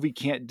 The movie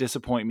can't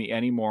disappoint me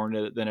any more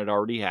than it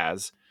already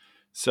has.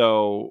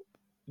 So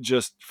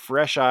just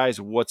fresh eyes,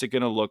 what's it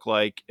going to look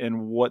like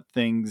and what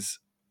things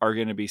are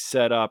going to be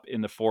set up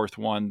in the fourth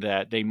one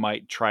that they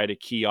might try to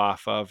key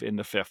off of in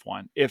the fifth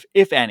one, if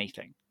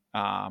anything.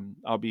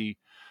 I'll be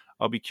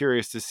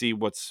curious to see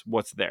what's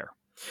there.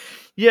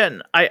 Yeah,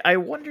 and I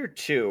wonder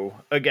too,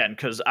 again,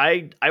 because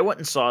I went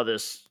and saw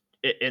this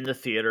in the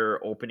theater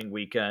opening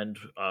weekend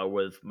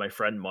with my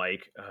friend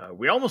Mike.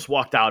 We almost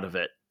walked out of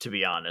it, to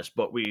be honest,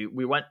 but we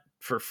went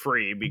for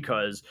free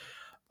because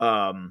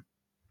um,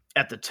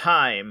 at the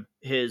time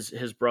his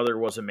brother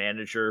was a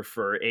manager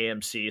for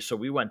AMC, so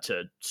we went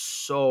to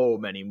so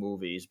many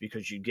movies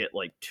because you get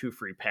like 2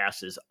 free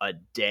passes a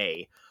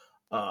day.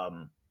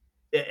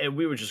 And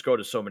we would just go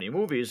to so many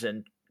movies,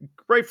 and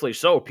rightfully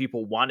so,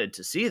 people wanted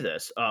to see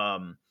this.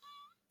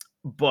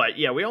 But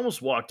yeah, we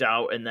almost walked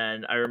out, and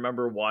then I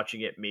remember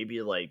watching it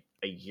maybe like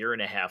a year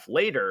and a half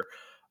later.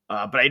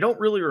 But I don't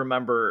really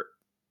remember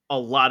a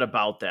lot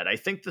about that. I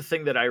think the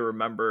thing that I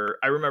remember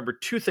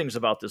two things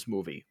about this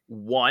movie.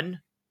 One,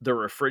 the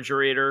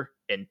refrigerator,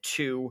 and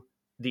two,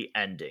 the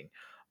ending.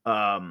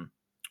 Um,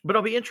 but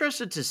I'll be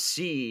interested to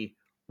see,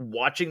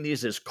 watching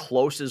these as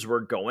close as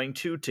we're going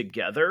to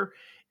together,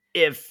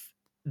 if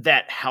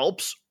that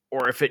helps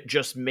or if it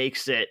just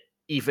makes it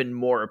even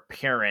more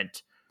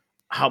apparent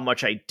how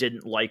much I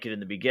didn't like it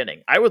in the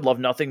beginning. I would love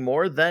nothing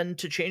more than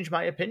to change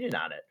my opinion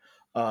on it.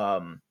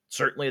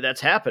 Certainly that's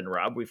happened,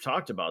 Rob. We've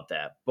talked about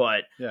that,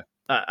 but Yeah.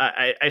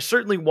 I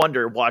certainly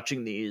wonder,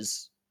 watching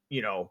these,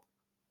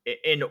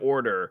 in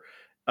order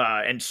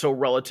and so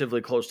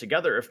relatively close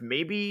together, if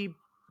maybe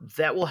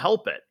that will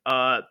help it.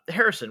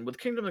 Harrison, with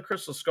Kingdom of the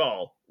Crystal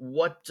Skull,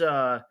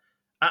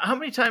 how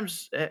many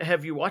times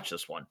have you watched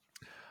this one?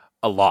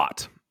 A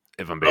lot,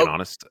 if I'm being Oh,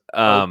 honest.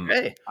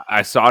 okay.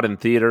 I saw it in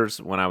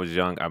theaters when I was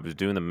young. I was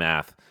doing the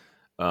math.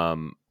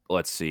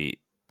 Let's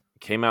see.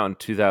 Came out in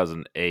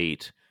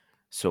 2008,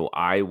 so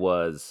I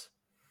was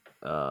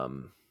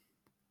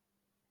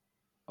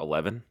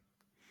 11.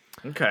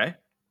 Okay.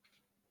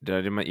 Did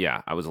I do my?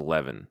 Yeah, I was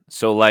 11.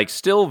 So like,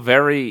 still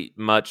very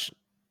much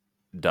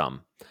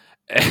dumb.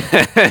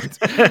 And-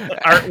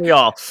 Aren't we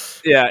all?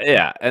 yeah,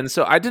 yeah. And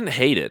so I didn't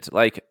hate it.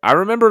 Like I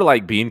remember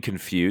like being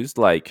confused.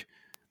 Like,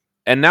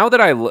 and now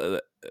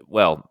that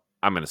well,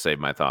 I'm gonna save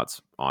my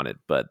thoughts on it,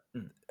 but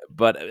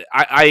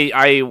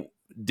I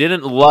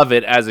didn't love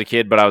it as a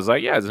kid, but I was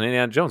like, yeah, it's an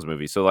Indiana Jones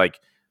movie. So like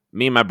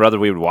me and my brother,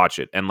 we would watch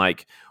it, and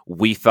like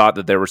we thought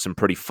that there were some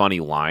pretty funny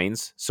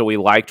lines, so we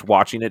liked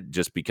watching it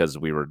just because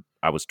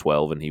I was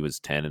 12 and he was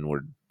 10, and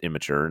we're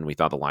immature, and we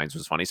thought the lines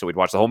was funny, so we'd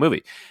watch the whole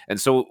movie, and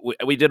so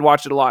we did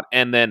watch it a lot,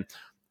 and then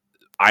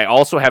I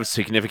also have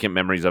significant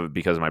memories of it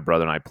because my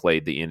brother and I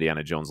played the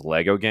Indiana Jones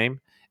Lego game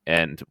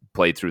and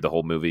played through the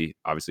whole movie,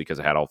 obviously because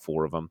I had all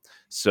 4 of them.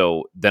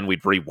 So then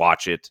we'd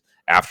rewatch it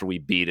after we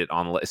beat it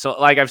on. So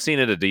like I've seen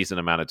it a decent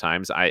amount of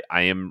times. I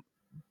am,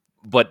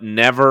 but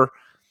never.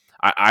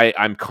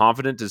 I'm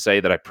confident to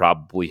say that I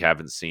probably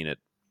haven't seen it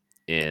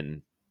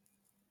in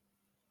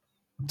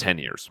 10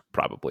 years,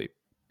 probably,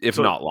 if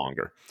So not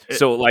longer. it,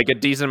 So like a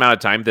decent amount of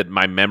time that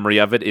my memory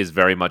of it is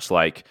very much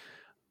like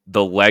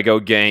the Lego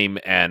game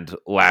and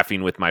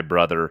laughing with my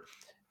brother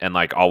and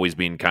like always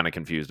being kind of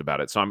confused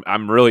about it. So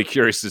I'm really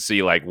curious to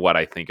see like what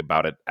I think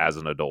about it as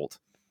an adult.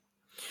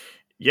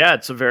 Yeah,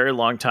 it's a very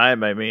long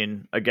time. I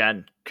mean,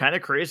 again, kind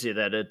of crazy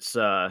that it's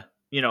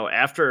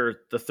after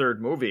the third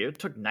movie, it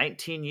took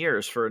 19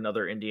 years for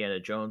another Indiana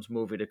Jones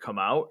movie to come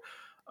out.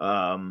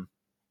 Um,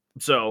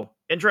 so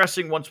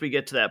interesting once we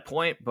get to that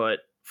point, but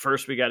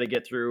first we got to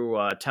get through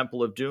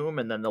Temple of Doom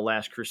and then the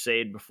Last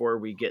Crusade before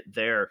we get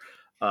there,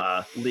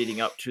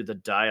 leading up to the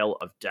Dial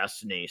of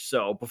Destiny.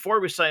 So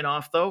before we sign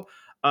off, though,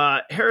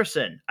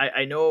 Harrison,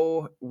 I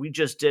know we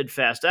just did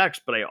Fast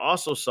X, but I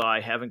also saw,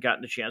 I haven't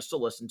gotten a chance to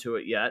listen to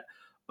it yet.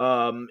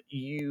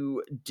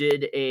 You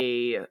did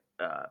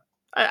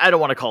I don't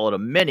want to call it a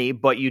mini,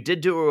 but you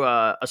did do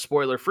a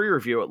spoiler-free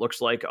review, it looks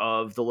like,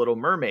 of The Little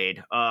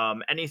Mermaid.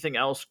 Anything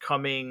else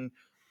coming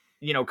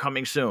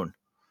soon?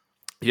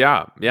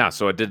 Yeah, yeah.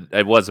 So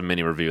it was a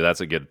mini review.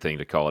 That's a good thing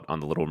to call it, on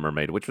the Little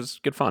Mermaid, which was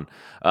good fun.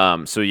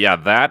 So yeah,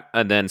 that,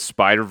 and then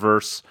Spider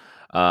Verse,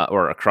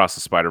 or Across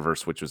the Spider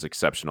Verse, which was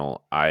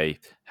exceptional.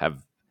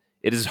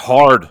 It is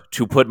hard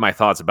to put my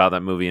thoughts about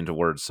that movie into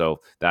words.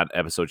 So that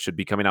episode should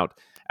be coming out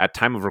at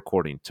time of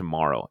recording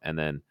tomorrow, and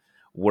then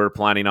we're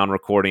planning on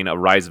recording a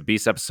Rise of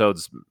Beasts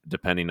episodes,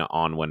 depending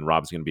on when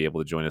Rob's going to be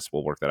able to join us.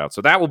 We'll work that out.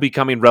 So that will be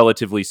coming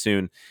relatively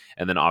soon,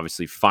 and then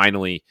obviously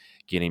finally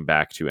getting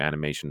back to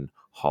Animation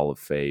Hall of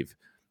Fame.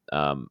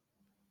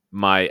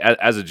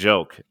 As a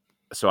joke,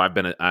 so I've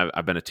been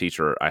a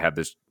teacher. I have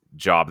this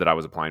job that I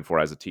was applying for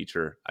as a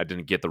teacher. I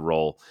didn't get the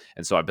role.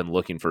 And so I've been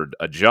looking for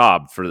a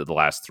job for the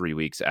last 3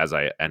 weeks as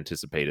I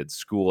anticipated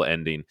school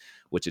ending,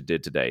 which it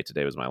did today.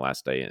 Today was my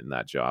last day in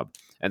that job.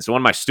 And so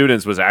one of my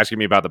students was asking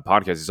me about the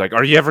podcast. He's like,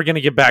 "Are you ever going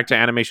to get back to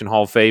Animation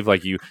Hall of Fame?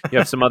 Like you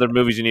have some other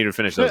movies you need to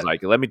finish." I was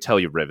like, "Let me tell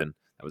you, Riven."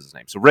 That was his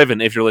name. So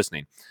Riven, if you're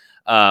listening,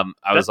 I was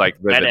That's a like,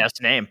 "Riven,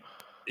 badass name.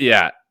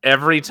 yeah,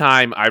 every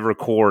time I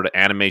record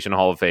Animation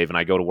Hall of Fame and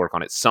I go to work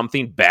on it,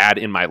 something bad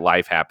in my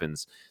life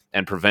happens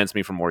and prevents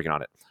me from working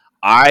on it.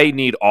 I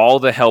need all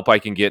the help I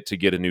can get to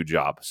get a new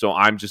job. So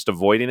I'm just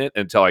avoiding it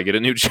until I get a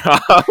new job.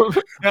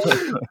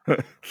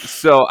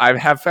 So I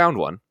have found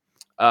one.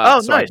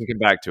 Oh, So I nice. can come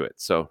back to it.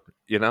 So,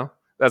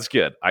 that's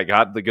good. I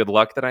got the good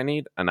luck that I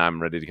need, and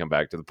I'm ready to come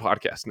back to the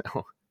podcast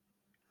now.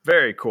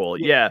 Very cool.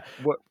 Yeah.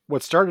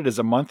 What started as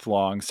a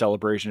month-long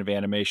celebration of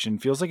animation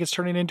feels like it's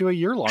turning into a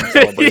year-long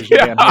celebration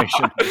of Yeah.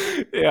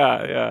 animation.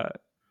 Yeah.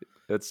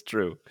 That's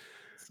true.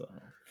 So,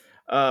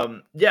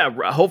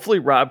 hopefully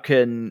Rob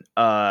can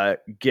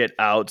get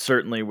out.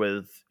 Certainly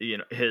with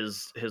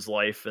his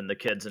life and the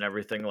kids and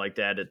everything like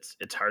that.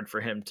 It's hard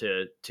for him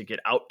to get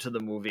out to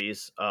the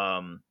movies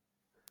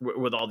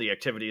with all the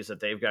activities that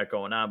they've got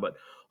going on. But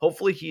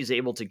hopefully he's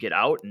able to get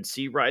out and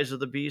see Rise of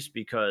the Beast,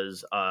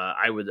 because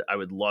I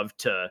would love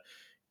to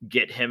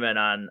get him in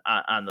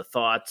on the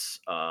thoughts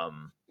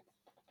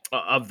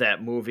of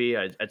that movie.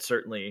 I'd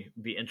certainly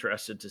be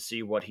interested to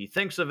see what he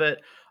thinks of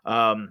it.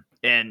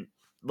 And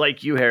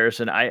like you,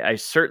 Harrison, I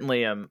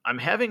certainly am. I'm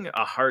having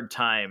a hard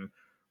time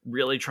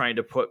really trying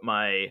to put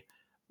my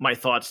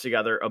thoughts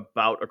together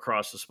about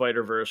Across the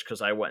Spider-Verse,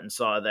 because I went and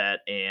saw that,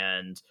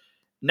 and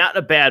not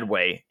in a bad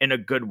way, in a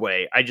good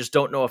way. I just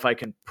don't know if I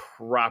can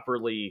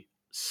properly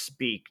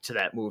speak to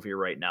that movie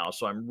right now.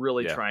 So I'm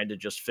really Yeah. trying to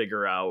just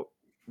figure out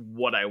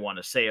what I want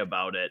to say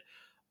about it,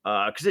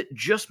 because it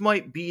just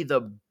might be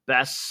the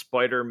best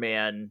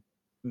Spider-Man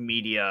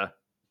media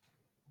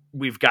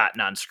we've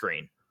gotten on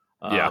screen.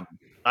 Yeah.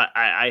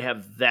 I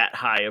have that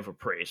high of a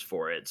praise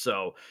for it.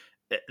 So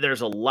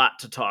there's a lot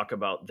to talk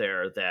about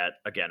there that,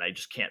 again, I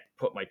just can't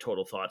put my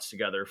total thoughts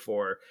together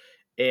for.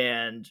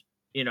 And,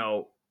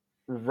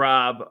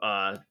 Rob,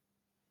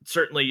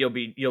 certainly you'll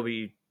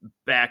be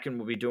back, and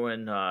we'll be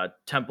doing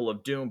Temple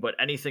of Doom, but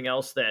anything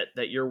else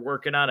that you're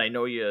working on? I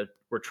know you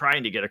were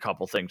trying to get a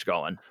couple things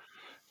going.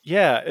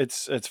 Yeah,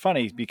 it's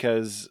funny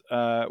because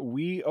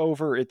we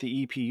over at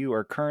the EPU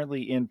are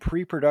currently in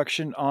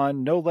pre-production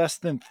on no less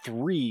than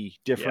 3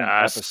 different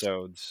Yes.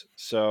 episodes.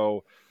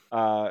 So,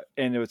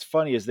 and what's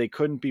funny is they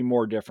couldn't be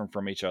more different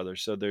from each other.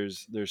 So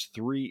there's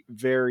 3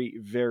 very,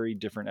 very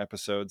different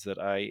episodes that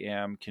I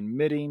am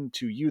committing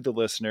to you, the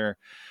listener,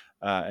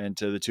 and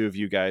to the two of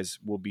you guys.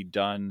 Will be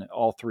done,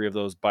 all 3 of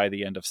those, by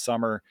the end of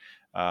summer.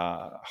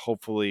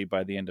 Hopefully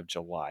by the end of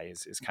July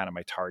is kind of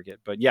my target.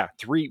 But yeah,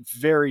 3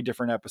 very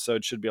different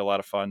episodes, should be a lot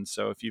of fun.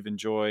 So if you've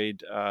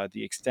enjoyed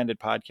the extended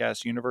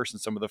podcast universe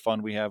and some of the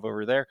fun we have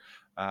over there,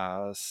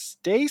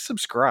 stay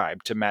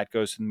subscribed to Matt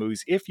Goes to the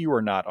Movies if you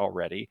are not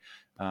already.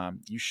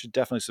 You should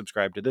definitely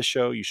subscribe to this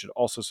show. You should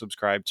also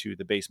subscribe to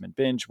The Basement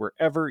Binge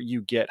wherever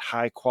you get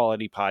high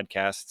quality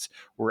podcasts,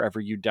 wherever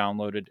you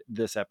downloaded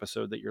this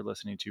episode that you're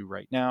listening to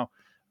right now.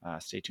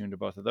 Stay tuned to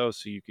both of those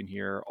so you can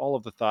hear all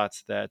of the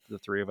thoughts that the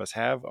 3 of us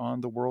have on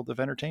the world of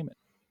entertainment.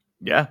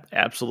 Yeah,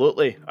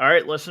 absolutely. All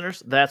right,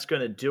 listeners, that's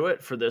going to do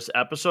it for this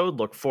episode.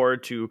 Look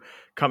forward to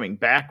coming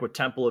back with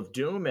Temple of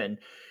Doom and,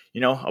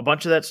 a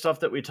bunch of that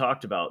stuff that we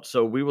talked about.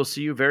 So we will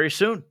see you very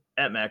soon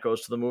at Matt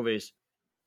Goes to the Movies.